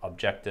and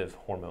objective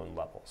hormone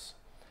levels.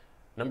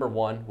 Number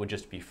 1 would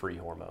just be free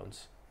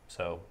hormones.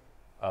 So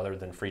other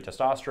than free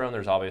testosterone,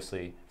 there's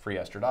obviously free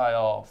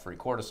estradiol, free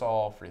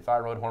cortisol, free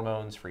thyroid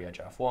hormones, free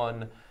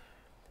IGF-1,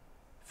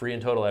 free in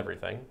total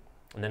everything.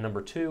 And then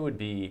number 2 would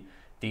be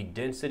the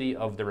density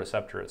of the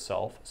receptor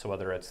itself. So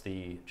whether it's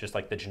just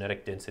like the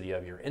genetic density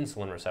of your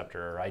insulin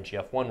receptor or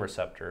IGF-1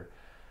 receptor,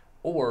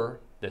 or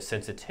the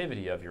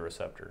sensitivity of your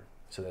receptor.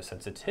 So the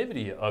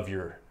sensitivity of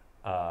your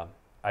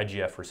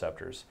IGF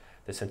receptors,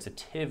 the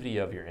sensitivity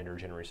of your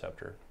androgen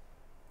receptor.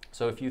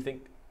 So if you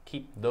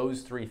keep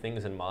those 3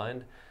 things in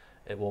mind,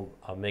 it will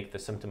make the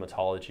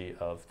symptomatology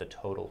of the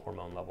total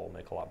hormone level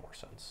make a lot more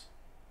sense.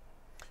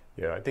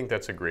 Yeah, I think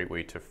that's a great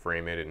way to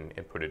frame it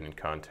and put it in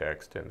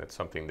context, and that's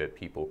something that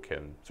people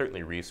can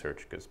certainly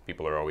research because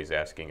people are always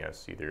asking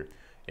us either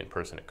in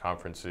person at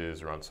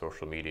conferences or on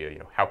social media,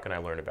 how can I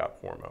learn about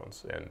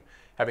hormones? And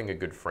having a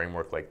good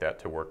framework like that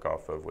to work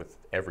off of with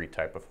every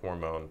type of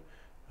hormone,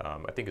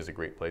 I think is a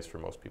great place for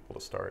most people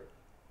to start.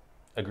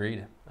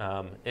 Agreed.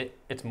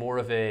 It's more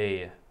of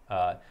a,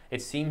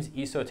 it seems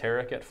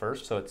esoteric at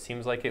first, so it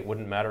seems like it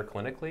wouldn't matter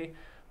clinically,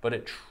 but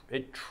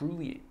it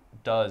truly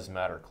does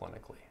matter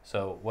clinically.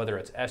 So whether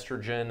it's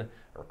estrogen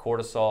or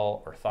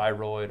cortisol or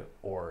thyroid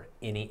or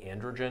any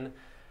androgen,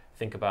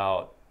 think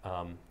about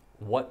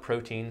what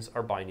proteins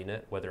are binding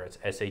it, whether it's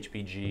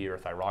SHBG or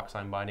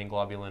thyroxine binding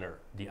globulin or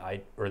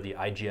the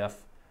IGF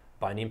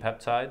binding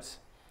peptides,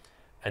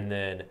 and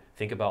then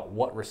think about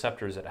what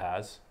receptors it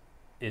has.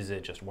 Is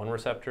it just one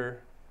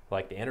receptor,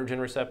 like the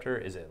androgen receptor?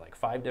 Is it like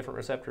 5 different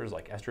receptors,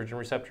 like estrogen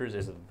receptors?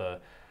 Is it the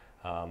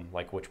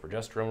like which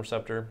progesterone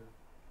receptor?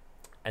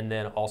 And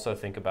then also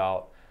think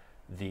about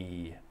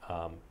the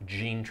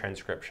gene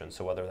transcription,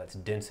 so whether that's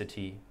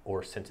density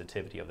or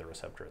sensitivity of the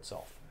receptor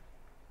itself.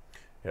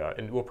 Yeah,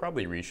 and we'll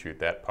probably reshoot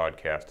that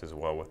podcast as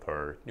well with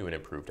our new and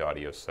improved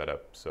audio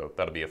setup, so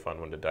that'll be a fun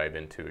one to dive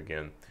into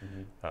again.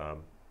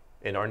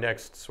 And our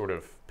next sort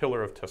of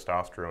pillar of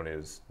testosterone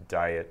is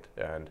diet,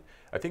 and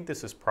I think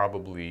this is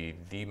probably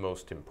the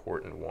most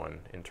important one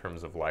in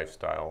terms of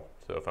lifestyle.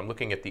 So if I'm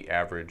looking at the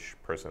average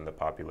person in the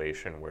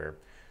population where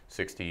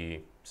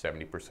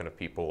 60–70% of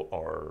people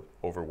are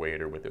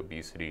overweight or with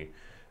obesity,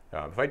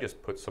 if I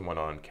just put someone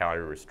on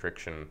calorie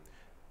restriction,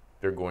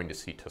 they're going to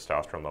see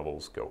testosterone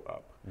levels go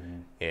up.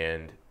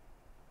 And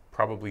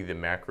probably the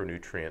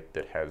macronutrient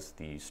that has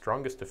the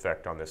strongest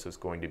effect on this is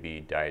going to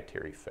be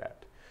dietary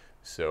fat.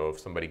 So if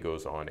somebody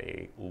goes on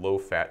a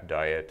low-fat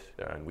diet,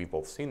 and we've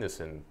both seen this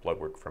in blood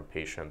work from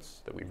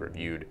patients that we've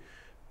reviewed,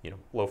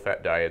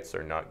 low-fat diets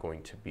are not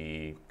going to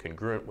be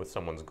congruent with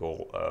someone's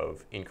goal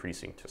of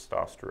increasing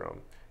testosterone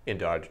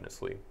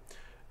endogenously.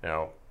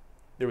 Now,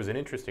 there was an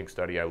interesting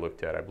study I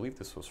looked at, I believe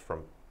this was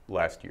from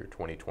last year,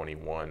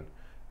 2021,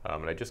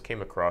 and I just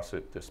came across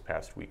it this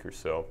past week or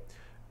so,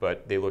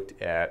 but they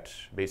looked at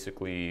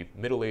basically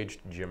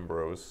middle-aged gym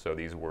bros, so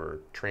these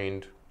were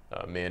trained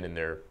men in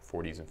their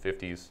 40s and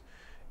 50s,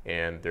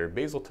 and their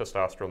basal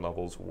testosterone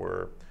levels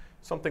were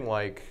something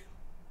like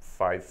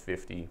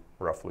 550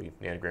 roughly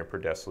nanogram per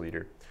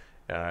deciliter,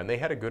 and they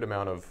had a good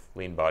amount of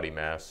lean body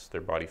mass.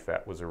 Their body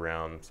fat was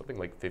around something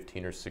like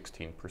 15 or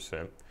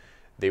 16%.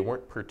 They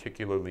weren't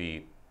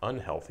particularly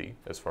unhealthy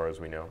as far as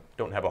we know.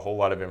 Don't have a whole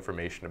lot of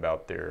information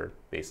about their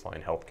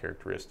baseline health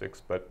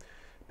characteristics, but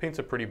paints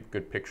a pretty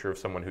good picture of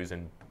someone who's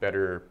in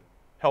better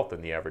health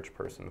than the average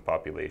person in the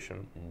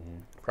population.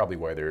 Probably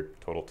why their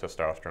total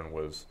testosterone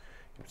was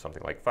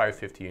something like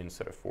 550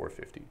 instead of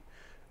 450.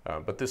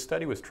 But this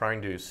study was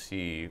trying to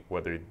see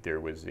whether there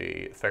was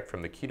a effect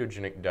from the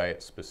ketogenic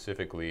diet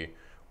specifically,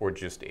 or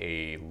just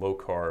a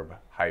low-carb,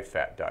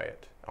 high-fat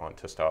diet on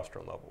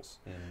testosterone levels.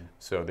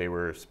 So they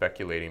were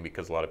speculating,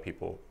 because a lot of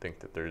people think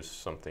that there's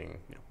something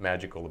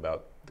magical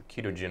about the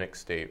ketogenic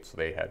state. So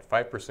they had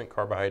 5%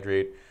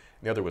 carbohydrate, and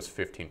the other was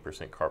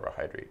 15%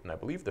 carbohydrate. And I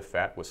believe the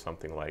fat was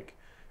something like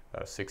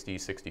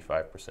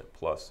 60–65%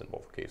 plus in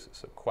both cases.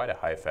 So quite a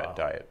high-fat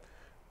diet,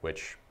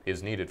 which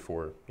is needed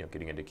for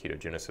getting into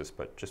ketogenesis,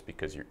 but just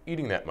because you're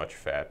eating that much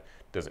fat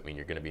doesn't mean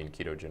you're going to be in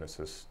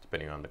ketogenesis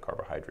depending on the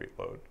carbohydrate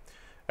load.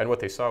 And what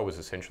they saw was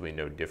essentially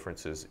no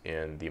differences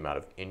in the amount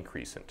of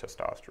increase in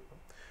testosterone.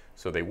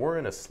 So they were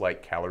in a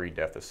slight calorie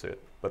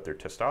deficit, but their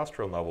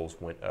testosterone levels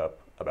went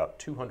up about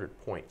 200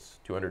 points,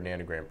 200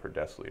 nanogram per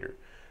deciliter,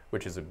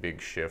 which is a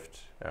big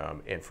shift,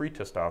 and free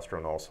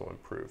testosterone also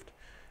improved.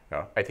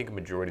 I think a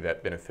majority of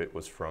that benefit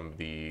was from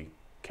the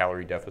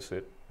calorie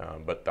deficit,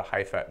 but the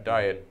high-fat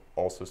diet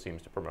also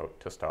seems to promote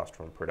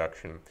testosterone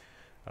production.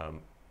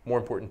 More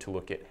important to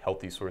look at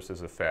healthy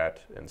sources of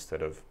fat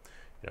instead of,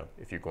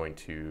 if you're going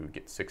to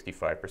get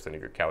 65%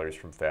 of your calories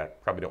from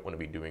fat, probably don't want to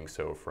be doing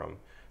so from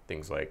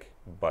things like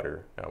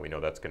butter. We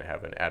know that's going to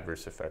have an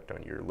adverse effect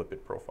on your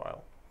lipid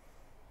profile.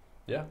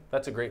 Yeah,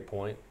 that's a great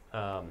point.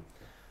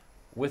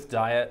 With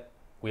diet,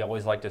 we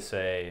always like to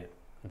say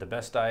the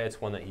best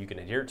diet's one that you can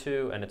adhere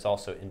to, and it's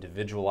also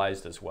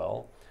individualized as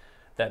well.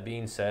 That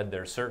being said,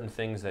 there are certain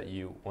things that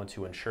you want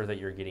to ensure that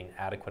you're getting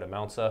adequate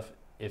amounts of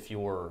if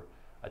you're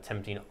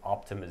attempting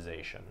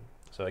optimization.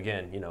 So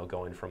again,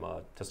 going from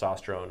a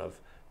testosterone of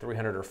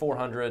 300 or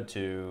 400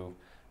 to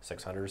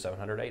 600,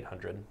 700,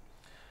 800.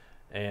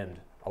 And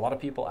a lot of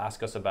people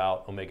ask us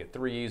about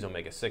omega-3s,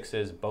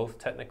 omega-6s, both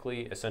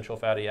technically essential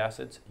fatty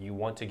acids. You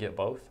want to get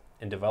both.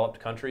 In developed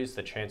countries,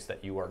 the chance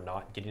that you are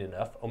not getting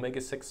enough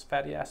omega-6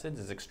 fatty acids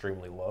is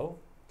extremely low.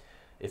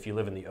 If you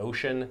live in the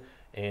ocean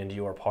and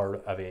you are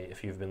part of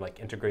if you've been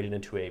integrated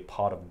into a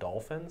pod of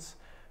dolphins,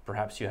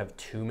 perhaps you have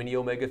too many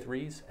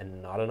omega-3s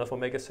and not enough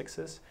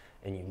omega-6s,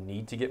 and you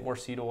need to get more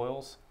seed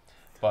oils.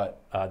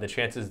 But the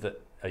chances that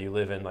you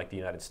live in the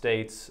United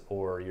States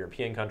or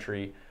European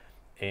country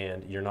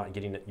and you're not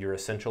getting your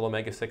essential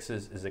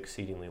omega-6s is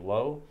exceedingly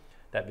low.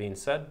 That being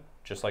said,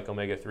 just like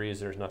omega-3s,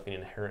 there's nothing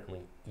inherently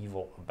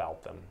evil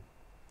about them.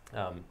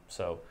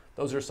 So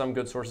those are some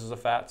good sources of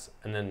fats.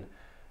 And then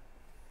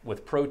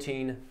with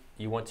protein,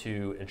 you want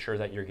to ensure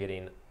that you're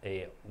getting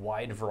a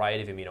wide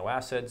variety of amino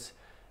acids.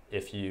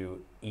 If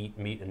you eat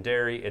meat and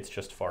dairy, it's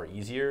just far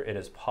easier. It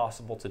is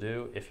possible to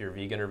do. If you're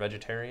vegan or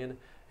vegetarian,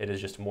 it is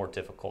just more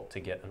difficult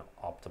to get an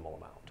optimal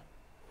amount.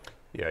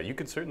 Yeah, you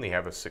could certainly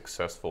have a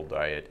successful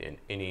diet in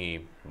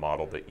any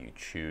model that you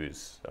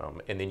choose,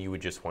 and then you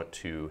would just want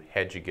to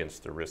hedge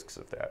against the risks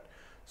of that.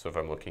 So if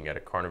I'm looking at a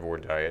carnivore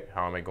diet,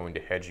 how am I going to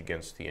hedge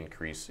against the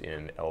increase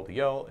in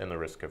LDL and the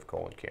risk of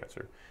colon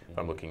cancer? If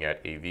I'm looking at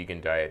a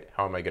vegan diet,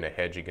 how am I going to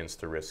hedge against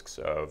the risks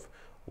of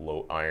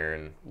low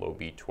iron, low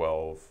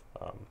B12,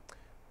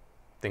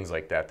 things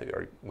like that,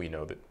 we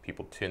know that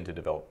people tend to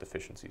develop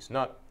deficiencies.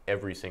 Not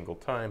every single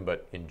time,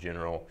 but in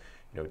general,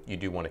 you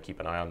do want to keep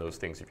an eye on those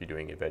things if you're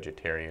doing a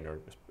vegetarian or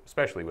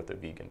especially with a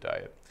vegan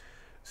diet.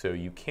 So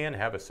you can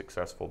have a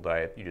successful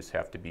diet. You just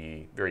have to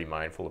be very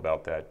mindful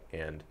about that.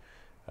 And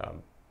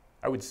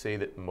I would say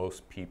that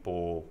most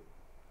people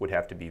would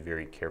have to be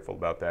very careful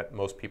about that.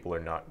 Most people are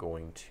not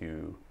going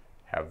to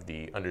have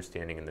the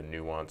understanding and the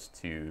nuance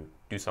to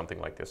do something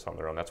like this on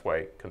their own. That's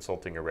why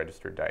consulting a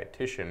registered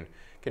dietitian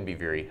can be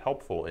very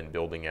helpful in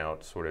building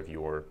out sort of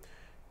your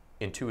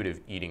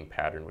intuitive eating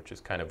pattern, which is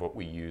kind of what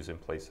we use in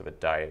place of a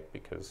diet,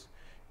 because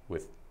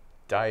with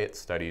diet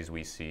studies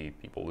we see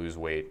people lose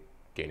weight,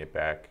 gain it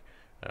back.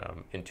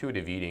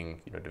 Intuitive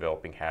eating,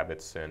 developing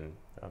habits, and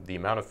the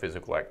amount of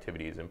physical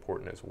activity is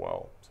important as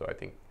well. So I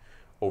think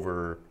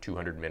over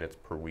 200 minutes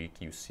per week,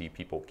 you see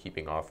people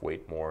keeping off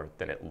weight more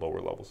than at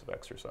lower levels of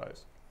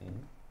exercise.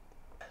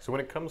 So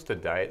when it comes to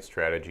diet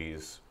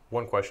strategies,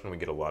 one question we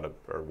get a lot of,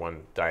 or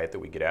one diet that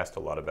we get asked a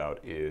lot about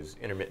is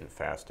intermittent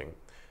fasting.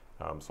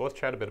 So let's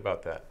chat a bit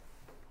about that.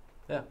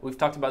 Yeah, we've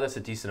talked about this a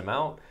decent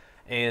amount,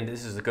 and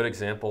this is a good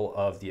example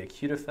of the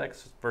acute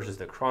effects versus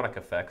the chronic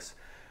effects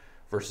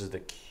versus the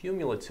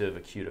cumulative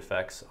acute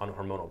effects on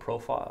hormonal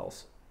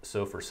profiles.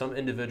 So for some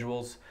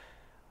individuals,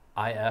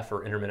 IF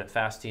or intermittent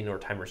fasting or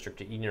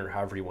time-restricted eating, or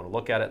however you want to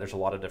look at it, there's a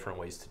lot of different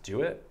ways to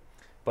do it,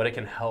 but it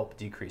can help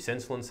decrease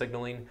insulin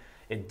signaling.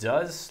 It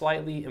does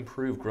slightly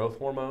improve growth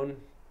hormone,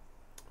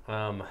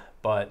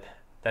 but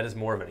that is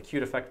more of an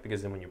acute effect,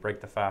 because then when you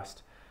break the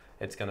fast,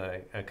 it's going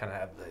to kind of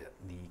have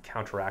the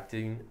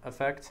counteracting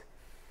effect.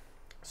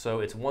 So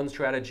it's one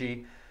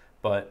strategy,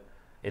 but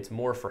it's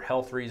more for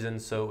health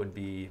reasons. So it would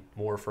be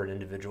more for an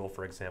individual,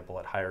 for example,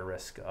 at higher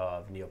risk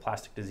of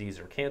neoplastic disease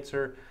or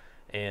cancer,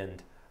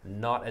 and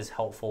not as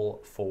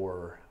helpful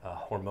for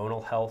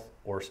hormonal health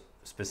or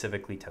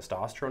specifically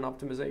testosterone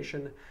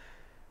optimization.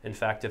 In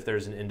fact, if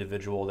there's an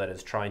individual that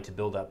is trying to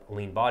build up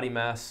lean body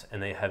mass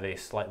and they have a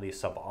slightly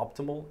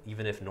suboptimal,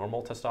 even if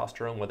normal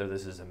testosterone, whether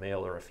this is a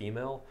male or a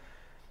female,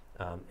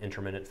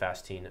 intermittent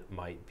fasting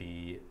might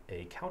be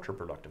a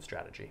counterproductive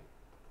strategy.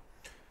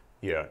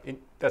 Yeah,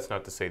 that's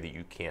not to say that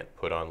you can't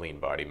put on lean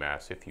body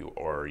mass if you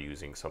are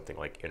using something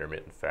like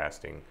intermittent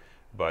fasting,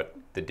 but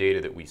the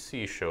data that we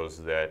see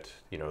shows that,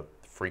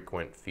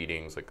 frequent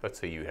feedings, like let's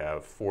say you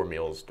have 4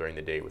 meals during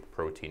the day with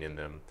protein in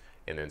them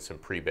and then some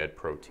pre-bed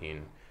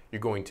protein,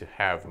 you're going to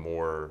have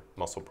more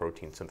muscle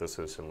protein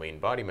synthesis and lean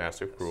body mass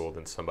accrual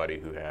than somebody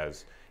who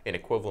has an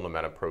equivalent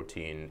amount of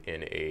protein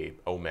in a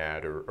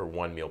OMAD or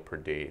 1 meal per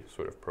day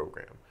sort of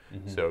program.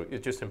 So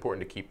it's just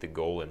important to keep the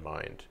goal in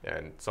mind.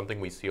 And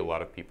something we see a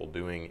lot of people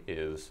doing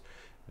is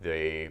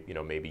they,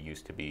 maybe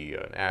used to be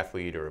an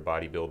athlete or a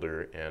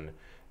bodybuilder, and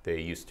they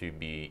used to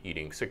be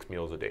eating 6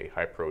 meals a day,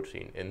 high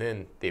protein, and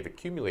then they've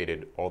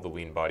accumulated all the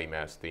lean body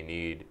mass they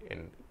need.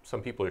 And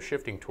some people are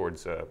shifting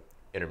towards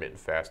intermittent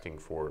fasting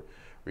for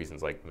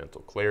reasons like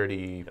mental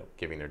clarity,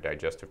 giving their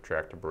digestive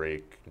tract a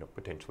break,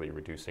 potentially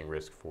reducing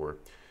risk for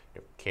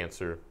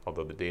cancer,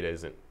 although the data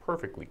isn't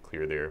perfectly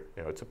clear there.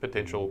 It's a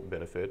potential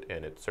benefit,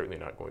 and it's certainly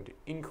not going to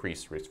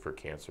increase risk for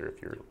cancer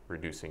if you're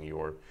reducing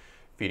your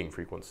feeding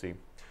frequency.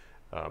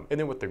 And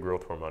then with the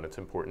growth hormone, it's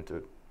important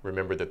to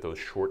remember that those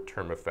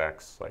short-term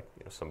effects, like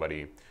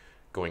somebody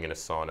going in a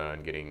sauna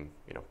and getting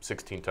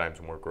 16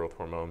 times more growth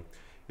hormone,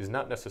 is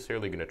not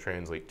necessarily going to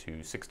translate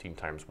to 16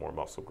 times more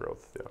muscle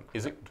growth.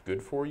 Is it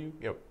good for you?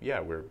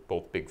 Yeah, we're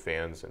both big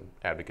fans and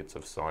advocates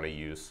of sauna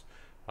use.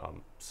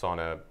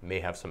 Sauna may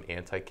have some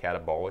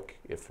anti-catabolic,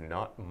 if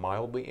not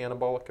mildly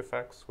anabolic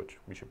effects, which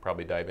we should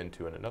probably dive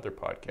into in another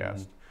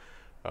podcast.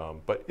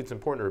 But it's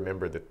important to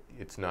remember that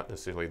it's not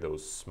necessarily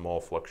those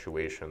small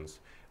fluctuations.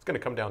 It's going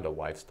to come down to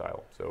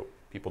lifestyle. So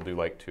people do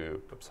like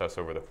to obsess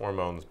over the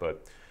hormones,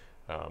 but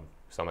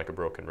sound like a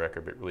broken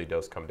record, but it really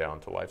does come down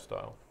to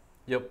lifestyle.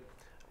 Yep.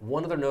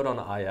 One other note on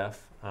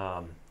IF,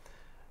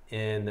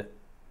 in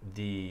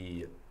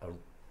the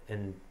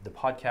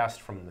podcast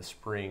from the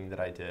spring that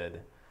I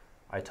did,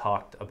 I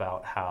talked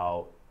about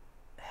how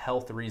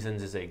health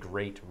reasons is a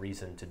great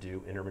reason to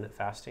do intermittent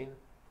fasting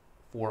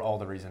for all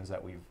the reasons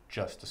that we've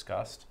just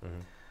discussed.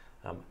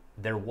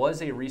 There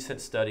was a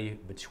recent study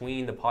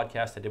between the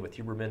podcast I did with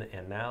Huberman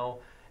and now,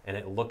 and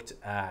it looked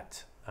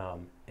at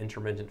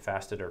intermittent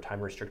fasted or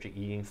time-restricted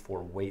eating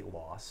for weight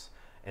loss.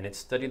 And it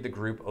studied the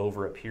group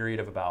over a period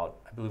of about,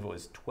 I believe it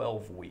was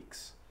 12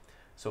 weeks.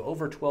 So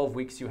over 12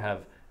 weeks, you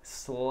have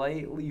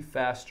slightly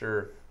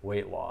faster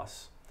weight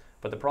loss.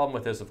 But the problem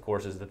with this, of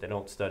course, is that they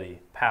don't study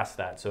past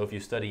that. So if you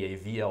study a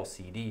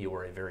VLCD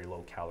or a very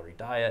low calorie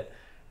diet,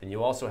 then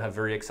you also have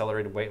very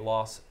accelerated weight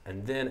loss.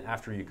 And then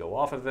after you go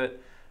off of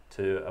it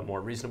to a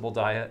more reasonable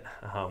diet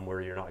where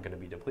you're not going to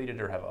be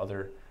depleted or have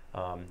other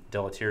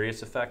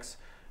deleterious effects,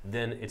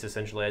 then it's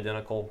essentially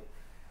identical.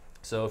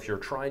 So if you're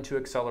trying to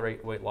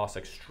accelerate weight loss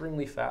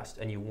extremely fast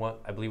and you want,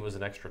 I believe it was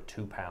an extra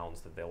 2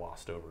 pounds that they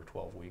lost over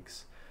 12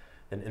 weeks,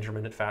 then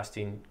intermittent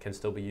fasting can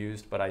still be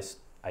used. But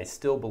I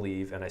still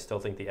believe, and I still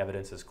think the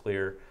evidence is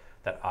clear,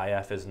 that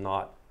IF is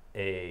not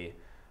a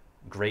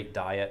great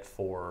diet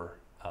for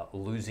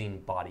losing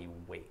body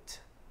weight.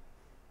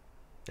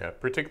 Yeah,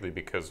 particularly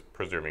because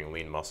preserving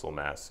lean muscle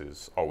mass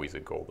is always a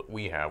goal that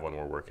we have when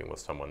we're working with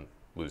someone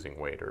losing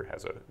weight or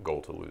has a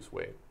goal to lose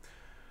weight.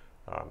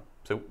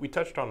 So we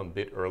touched on a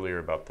bit earlier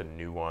about the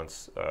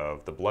nuance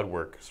of the blood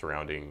work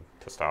surrounding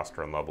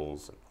testosterone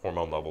levels and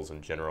hormone levels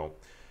in general.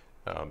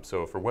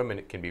 So for women,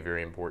 it can be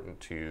very important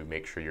to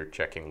make sure you're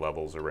checking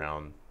levels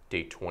around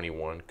day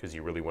 21 because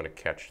you really want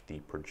to catch the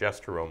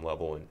progesterone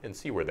level and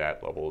see where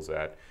that level is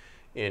at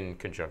in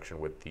conjunction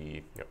with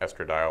the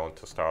estradiol and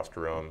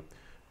testosterone.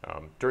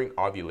 During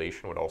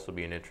ovulation would also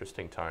be an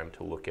interesting time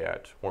to look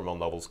at hormone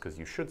levels because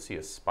you should see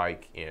a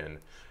spike in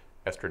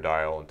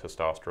estradiol and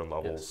testosterone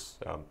levels.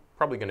 Yes.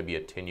 Probably going to be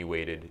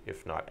attenuated,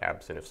 if not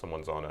absent, if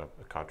someone's on a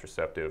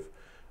contraceptive.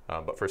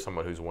 But for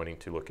someone who's wanting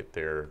to look at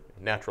their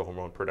natural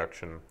hormone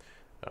production,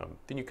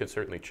 then you could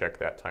certainly check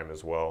that time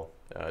as well.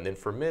 And then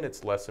for men,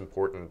 it's less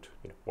important,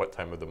 what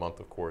time of the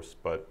month, of course,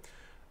 but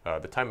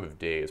the time of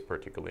day is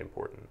particularly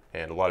important.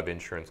 And a lot of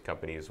insurance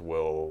companies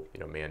will,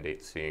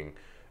 mandate seeing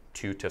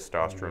 2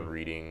 testosterone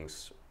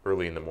readings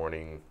early in the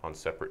morning on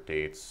separate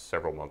dates,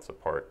 several months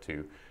apart,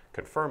 to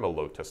confirm a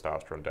low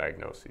testosterone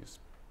diagnosis.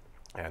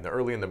 And the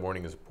early in the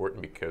morning is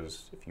important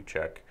because if you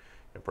check,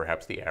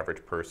 perhaps the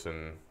average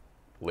person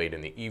late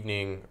in the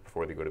evening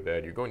before they go to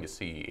bed, you're going to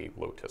see a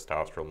low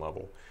testosterone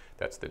level.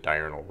 That's the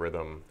diurnal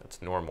rhythm.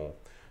 That's normal.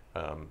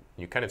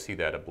 You kind of see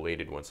that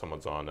ablated when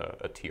someone's on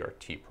a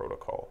TRT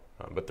protocol.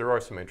 But there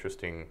are some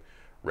interesting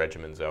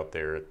regimens out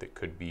there that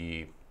could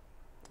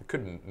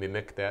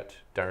mimic that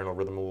diurnal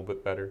rhythm a little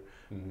bit better.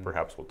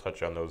 Perhaps we'll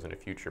touch on those in a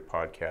future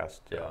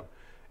podcast. Yeah.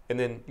 And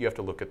then you have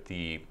to look at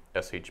the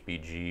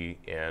SHBG,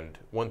 and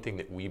one thing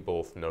that we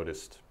both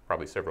noticed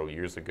probably several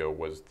years ago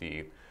was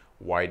the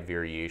wide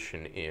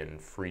variation in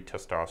free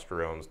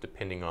testosterones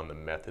depending on the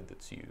method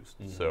that's used.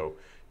 So,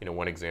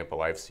 one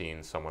example, I've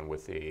seen someone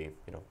with a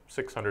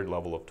 600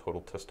 level of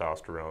total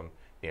testosterone,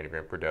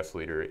 nanogram per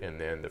deciliter, and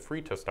then the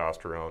free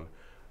testosterone,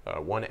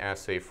 one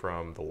assay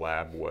from the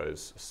lab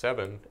was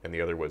 7 and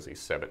the other was a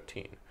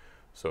 17.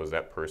 So is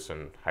that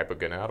person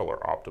hypogonadal or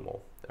optimal?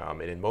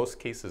 And in most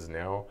cases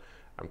now,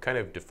 I'm kind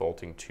of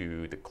defaulting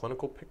to the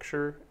clinical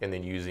picture and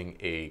then using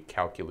a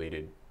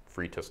calculated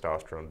free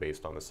testosterone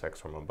based on the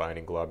sex hormone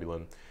binding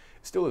globulin. It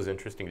still is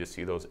interesting to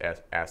see those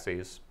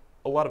assays.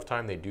 A lot of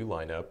time they do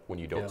line up when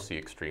you don't see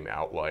extreme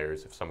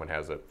outliers. If someone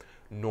has a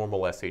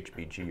normal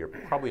SHBG, you're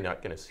probably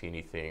not going to see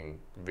anything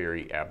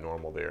very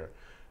abnormal there.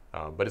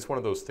 But it's one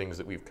of those things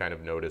that we've kind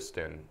of noticed,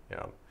 and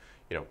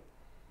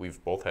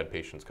we've both had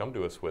patients come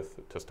to us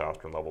with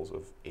testosterone levels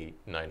of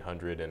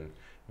 800-900 and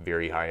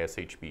very high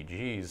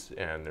SHBGs,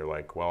 and they're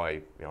like, well,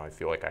 I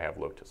feel like I have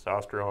low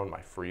testosterone,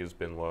 my free has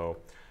been low,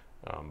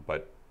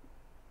 but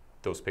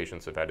those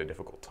patients have had a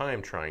difficult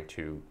time trying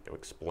to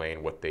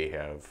explain what they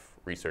have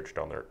researched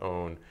on their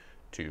own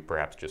to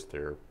perhaps just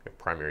their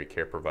primary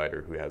care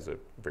provider who has a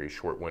very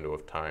short window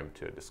of time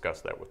to discuss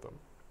that with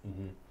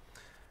them.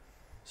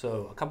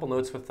 So a couple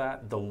notes with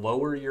that. The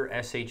lower your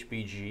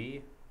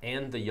SHBG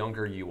and the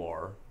younger you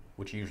are,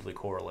 which usually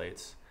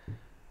correlates,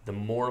 the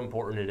more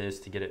important it is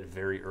to get it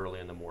very early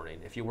in the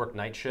morning. If you work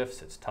night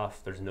shifts, it's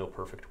tough. There's no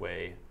perfect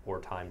way or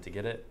time to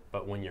get it.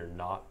 But when you're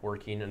not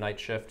working a night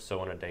shift,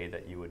 so on a day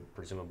that you would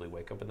presumably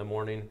wake up in the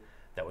morning,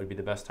 that would be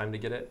the best time to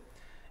get it.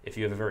 If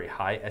you have a very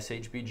high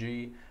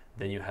SHBG,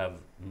 then you have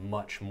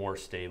much more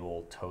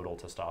stable total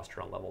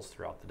testosterone levels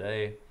throughout the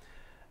day.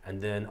 And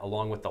then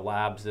along with the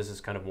labs, this is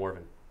kind of more of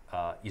an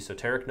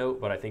esoteric note,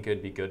 but I think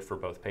it'd be good for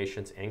both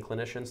patients and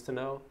clinicians to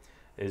know,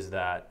 is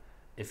that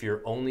if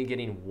you're only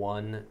getting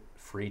one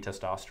free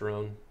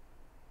testosterone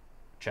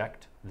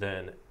checked,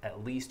 then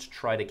at least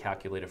try to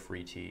calculate a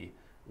free T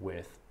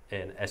with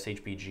an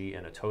SHBG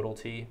and a total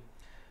T.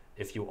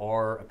 If you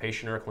are a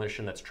patient or a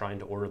clinician that's trying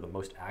to order the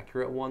most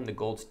accurate one, the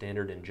gold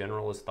standard in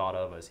general is thought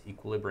of as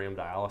equilibrium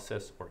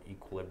dialysis or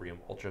equilibrium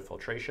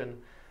ultrafiltration.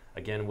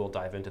 Again, we'll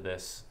dive into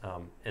this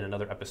in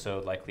another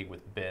episode, likely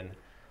with Ben,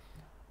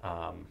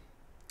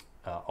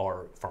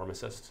 our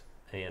pharmacist,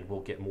 and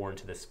we'll get more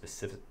into the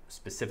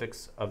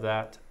specifics of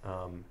that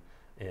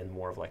and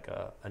more of like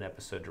an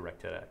episode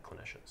directed at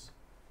clinicians.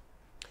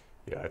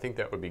 Yeah, I think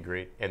that would be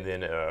great. And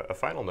then a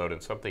final note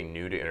and something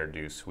new to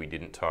introduce we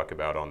didn't talk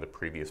about on the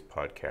previous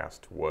podcast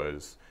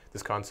was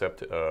this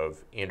concept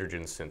of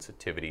androgen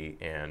sensitivity,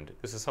 and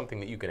this is something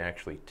that you can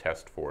actually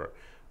test for.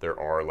 There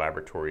are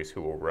laboratories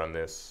who will run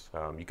this.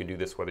 You can do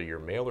this whether you're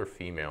male or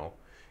female.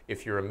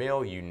 If you're a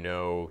male, you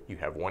know you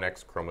have one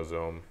X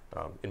chromosome.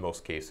 In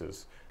most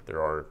cases,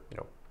 there are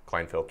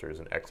Klinefelters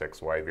and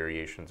XXY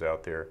variations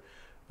out there.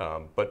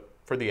 But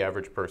for the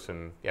average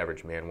person, the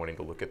average man wanting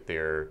to look at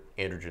their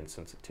androgen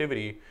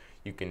sensitivity,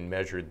 you can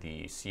measure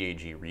the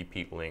CAG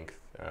repeat length.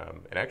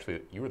 And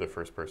actually, you were the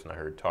first person I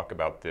heard talk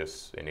about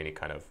this in any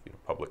kind of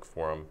public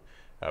forum.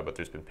 But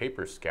there's been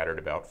papers scattered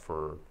about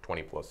for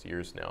 20 plus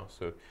years now.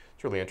 So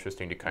it's really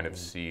interesting to kind of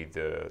see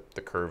the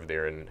curve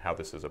there and how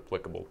this is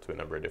applicable to a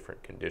number of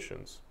different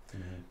conditions.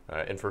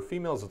 And for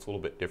females, it's a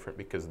little bit different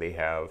because they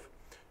have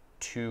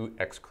two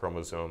X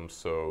chromosomes.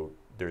 So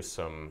there's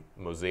some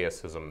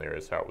mosaicism there,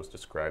 is how it was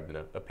described in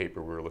a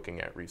paper we were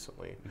looking at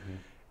recently.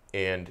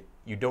 And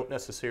you don't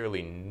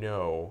necessarily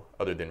know,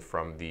 other than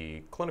from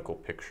the clinical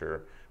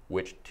picture,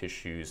 which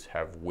tissues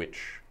have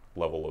which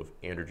level of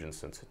androgen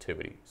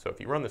sensitivity. So if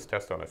you run this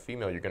test on a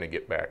female, you're going to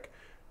get back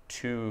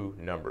two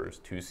numbers,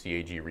 two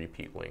CAG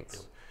repeat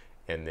lengths.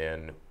 And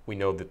then we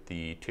know that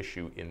the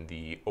tissue in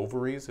the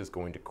ovaries is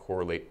going to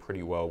correlate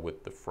pretty well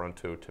with the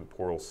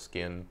frontotemporal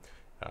skin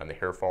and the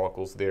hair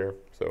follicles there.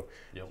 So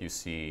if you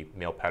see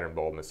male pattern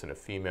baldness in a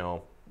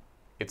female,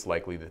 it's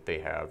likely that they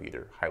have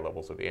either high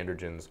levels of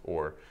androgens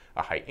or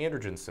a high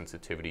androgen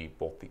sensitivity,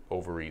 both the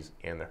ovaries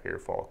and the hair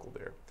follicle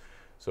there.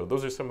 So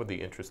those are some of the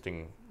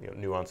interesting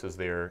nuances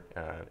there,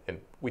 and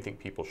we think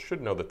people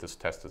should know that this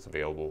test is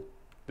available.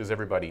 Does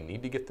everybody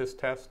need to get this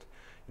test?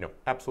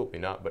 Absolutely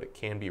not, but it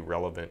can be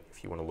relevant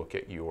if you want to look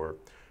at your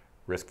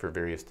risk for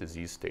various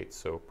disease states.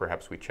 So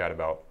perhaps we chat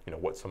about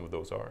what some of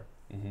those are.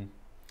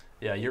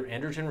 Yeah, your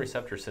androgen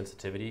receptor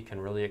sensitivity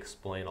can really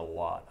explain a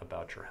lot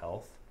about your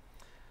health.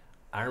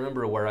 I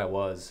remember where I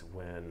was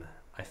when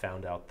I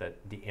found out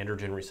that the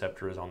androgen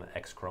receptor is on the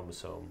X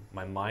chromosome.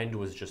 My mind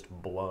was just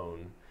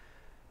blown,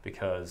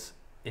 because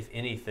if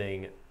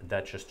anything,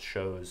 that just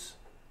shows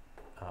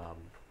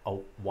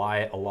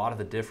why a lot of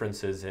the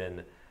differences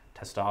in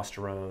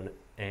testosterone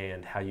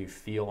and how you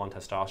feel on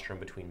testosterone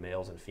between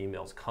males and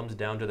females comes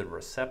down to the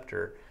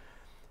receptor,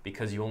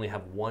 because you only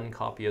have one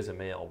copy as a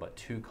male but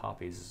two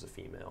copies as a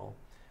female.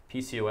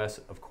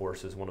 PCOS, of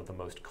course, is one of the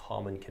most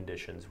common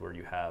conditions where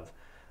you have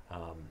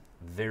a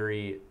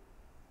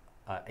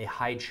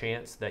high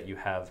chance that you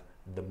have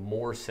the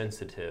more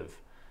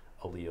sensitive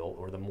allele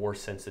or the more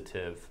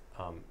sensitive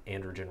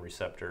androgen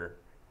receptor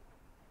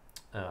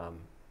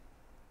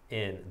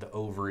in the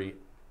ovary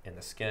and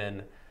the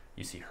skin.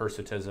 You see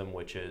hirsutism,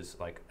 which is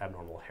like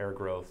abnormal hair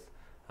growth,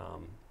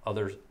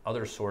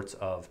 other sorts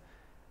of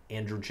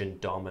androgen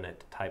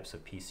dominant types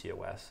of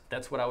PCOS.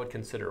 That's what I would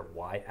consider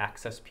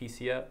Y-axis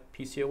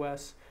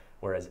PCOS,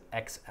 whereas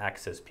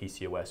X-axis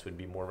PCOS would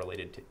be more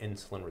related to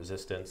insulin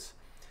resistance,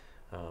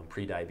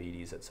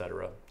 prediabetes,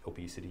 etc.,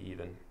 obesity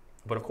even.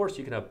 But of course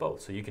you can have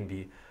both, so you can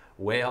be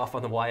way off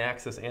on the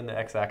Y-axis and the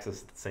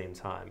X-axis at the same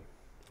time.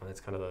 And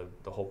that's kind of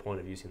the whole point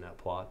of using that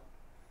plot.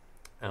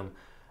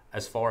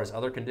 As far as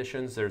other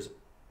conditions, there's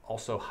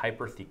also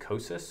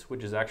hyperthecosis,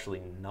 which is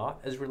actually not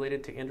as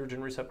related to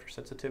androgen receptor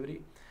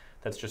sensitivity.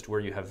 That's just where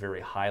you have very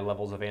high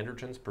levels of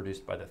androgens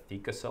produced by the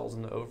theca cells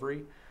in the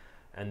ovary.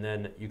 And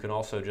then you can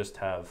also just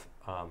have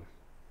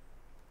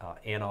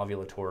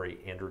anovulatory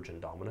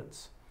androgen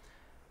dominance.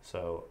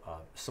 So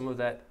some of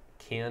that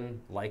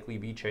can likely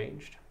be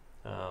changed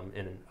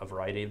in a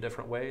variety of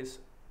different ways.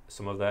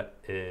 Some of that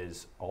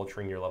is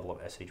altering your level of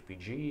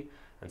SHBG,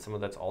 and some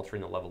of that's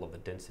altering the level of the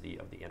density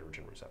of the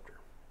androgen receptor.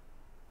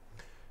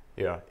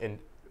 Yeah, and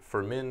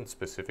for men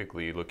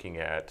specifically, looking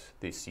at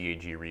the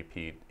CAG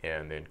repeat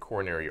and then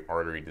coronary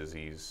artery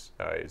disease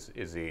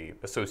is a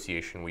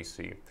association we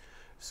see.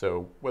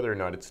 So whether or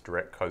not it's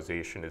direct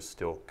causation is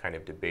still kind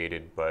of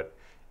debated, but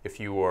if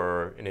you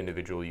are an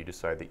individual, you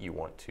decide that you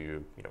want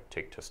to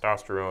take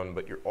testosterone,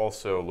 but you're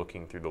also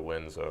looking through the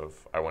lens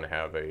of, I want to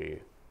have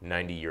a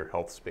 90-year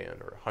health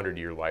span or a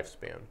 100-year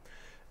lifespan,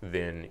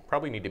 then you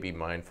probably need to be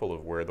mindful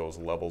of where those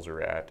levels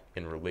are at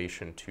in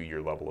relation to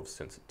your level of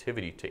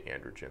sensitivity to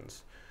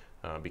androgens.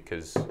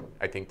 Because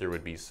I think there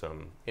would be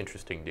some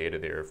interesting data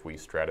there if we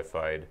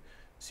stratified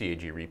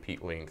CAG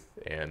repeat length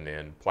and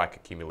then plaque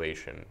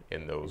accumulation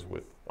in those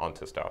on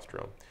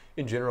testosterone.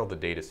 In general, the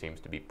data seems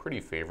to be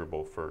pretty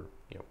favorable for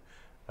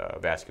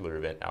vascular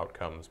event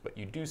outcomes, but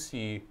you do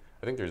see,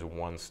 I think there's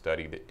one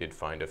study that did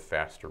find a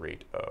faster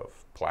rate of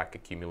plaque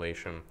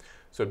accumulation.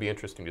 So it'd be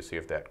interesting to see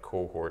if that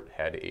cohort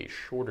had a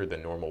shorter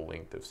than normal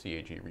length of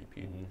CAG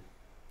repeat.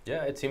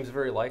 Yeah, it seems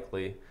very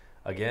likely.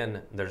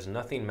 Again, there's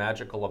nothing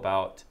magical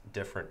about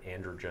different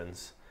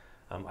androgens.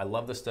 I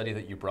love the study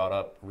that you brought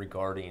up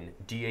regarding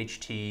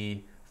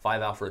DHT,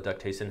 5-alpha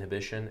reductase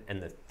inhibition,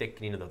 and the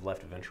thickening of the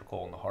left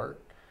ventricle in the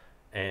heart.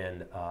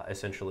 And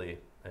essentially,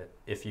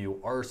 if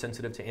you are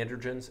sensitive to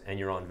androgens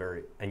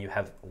and you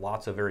have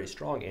lots of very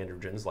strong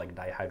androgens like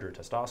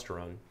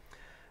dihydrotestosterone,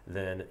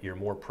 then you're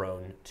more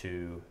prone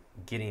to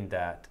getting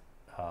that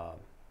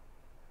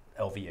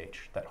LVH,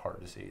 that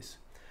heart disease.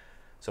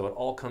 So it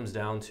all comes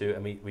down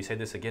to, we say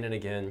this again and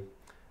again,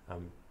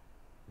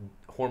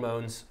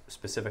 Hormones,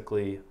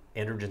 specifically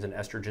androgens and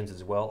estrogens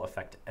as well,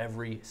 affect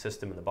every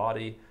system in the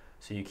body.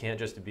 So you can't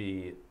just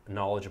be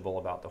knowledgeable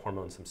about the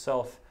hormones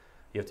themselves.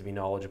 You have to be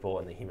knowledgeable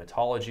in the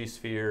hematology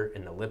sphere,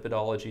 in the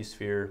lipidology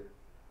sphere,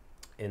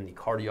 in the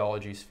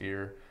cardiology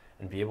sphere,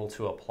 and be able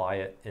to apply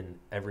it in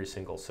every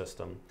single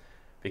system,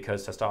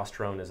 because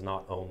testosterone is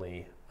not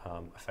only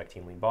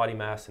affecting lean body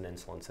mass and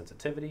insulin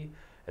sensitivity,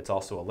 it's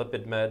also a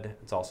lipid med.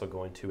 It's also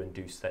going to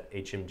induce that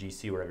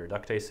HMGC, or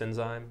reductase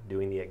enzyme,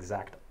 doing the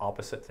exact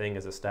opposite thing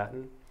as a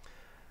statin.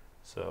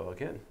 So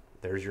again,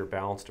 there's your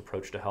balanced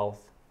approach to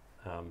health.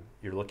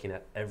 You're looking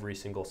at every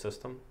single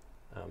system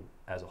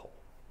as a whole.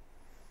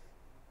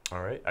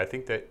 All right, I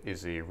think that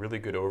is a really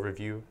good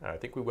overview. I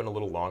think we went a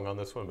little long on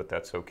this one, but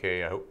that's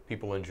okay. I hope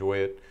people enjoy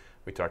it.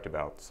 We talked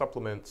about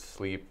supplements,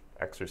 sleep,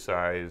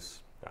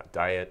 exercise,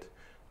 diet,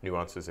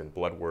 nuances in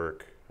blood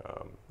work,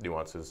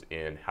 nuances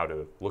in how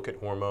to look at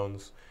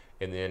hormones,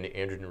 and then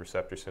androgen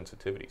receptor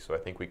sensitivity. So I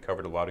think we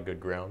covered a lot of good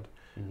ground.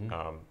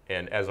 Mm-hmm.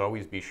 And as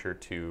always, be sure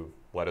to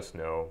let us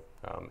know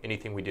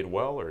anything we did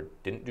well or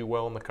didn't do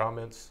well in the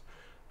comments.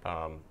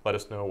 Let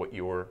us know what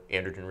your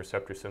androgen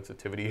receptor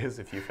sensitivity is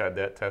if you've had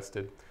that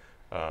tested.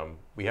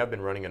 We have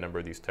been running a number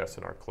of these tests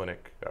in our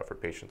clinic for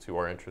patients who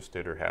are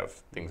interested or have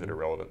things that are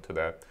relevant to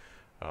that.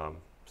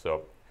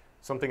 So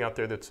something out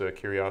there that's a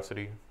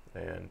curiosity.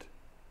 And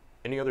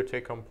any other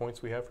take-home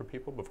points we have for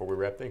people before we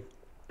wrap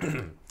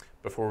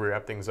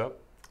things up?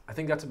 I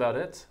think that's about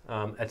it.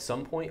 At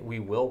some point, we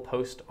will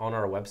post on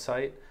our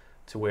website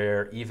to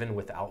where even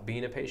without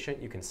being a patient,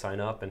 you can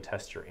sign up and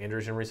test your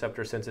androgen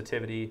receptor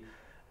sensitivity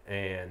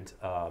and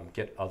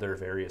get other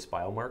various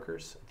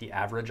biomarkers. The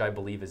average, I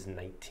believe, is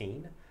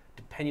 19.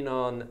 Depending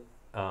on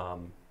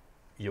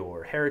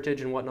your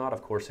heritage and whatnot,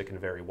 of course, it can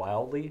vary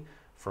wildly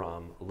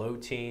from low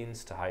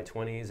teens to high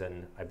 20s,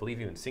 and I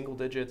believe even single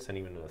digits and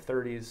even in the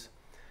 30s.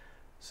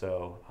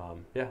 So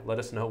yeah, let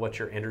us know what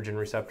your androgen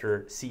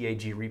receptor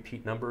CAG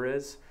repeat number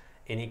is.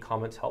 Any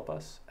comments help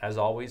us. As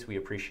always, we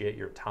appreciate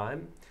your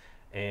time,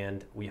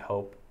 and we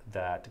hope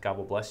that God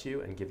will bless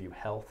you and give you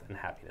health and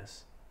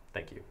happiness.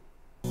 Thank you.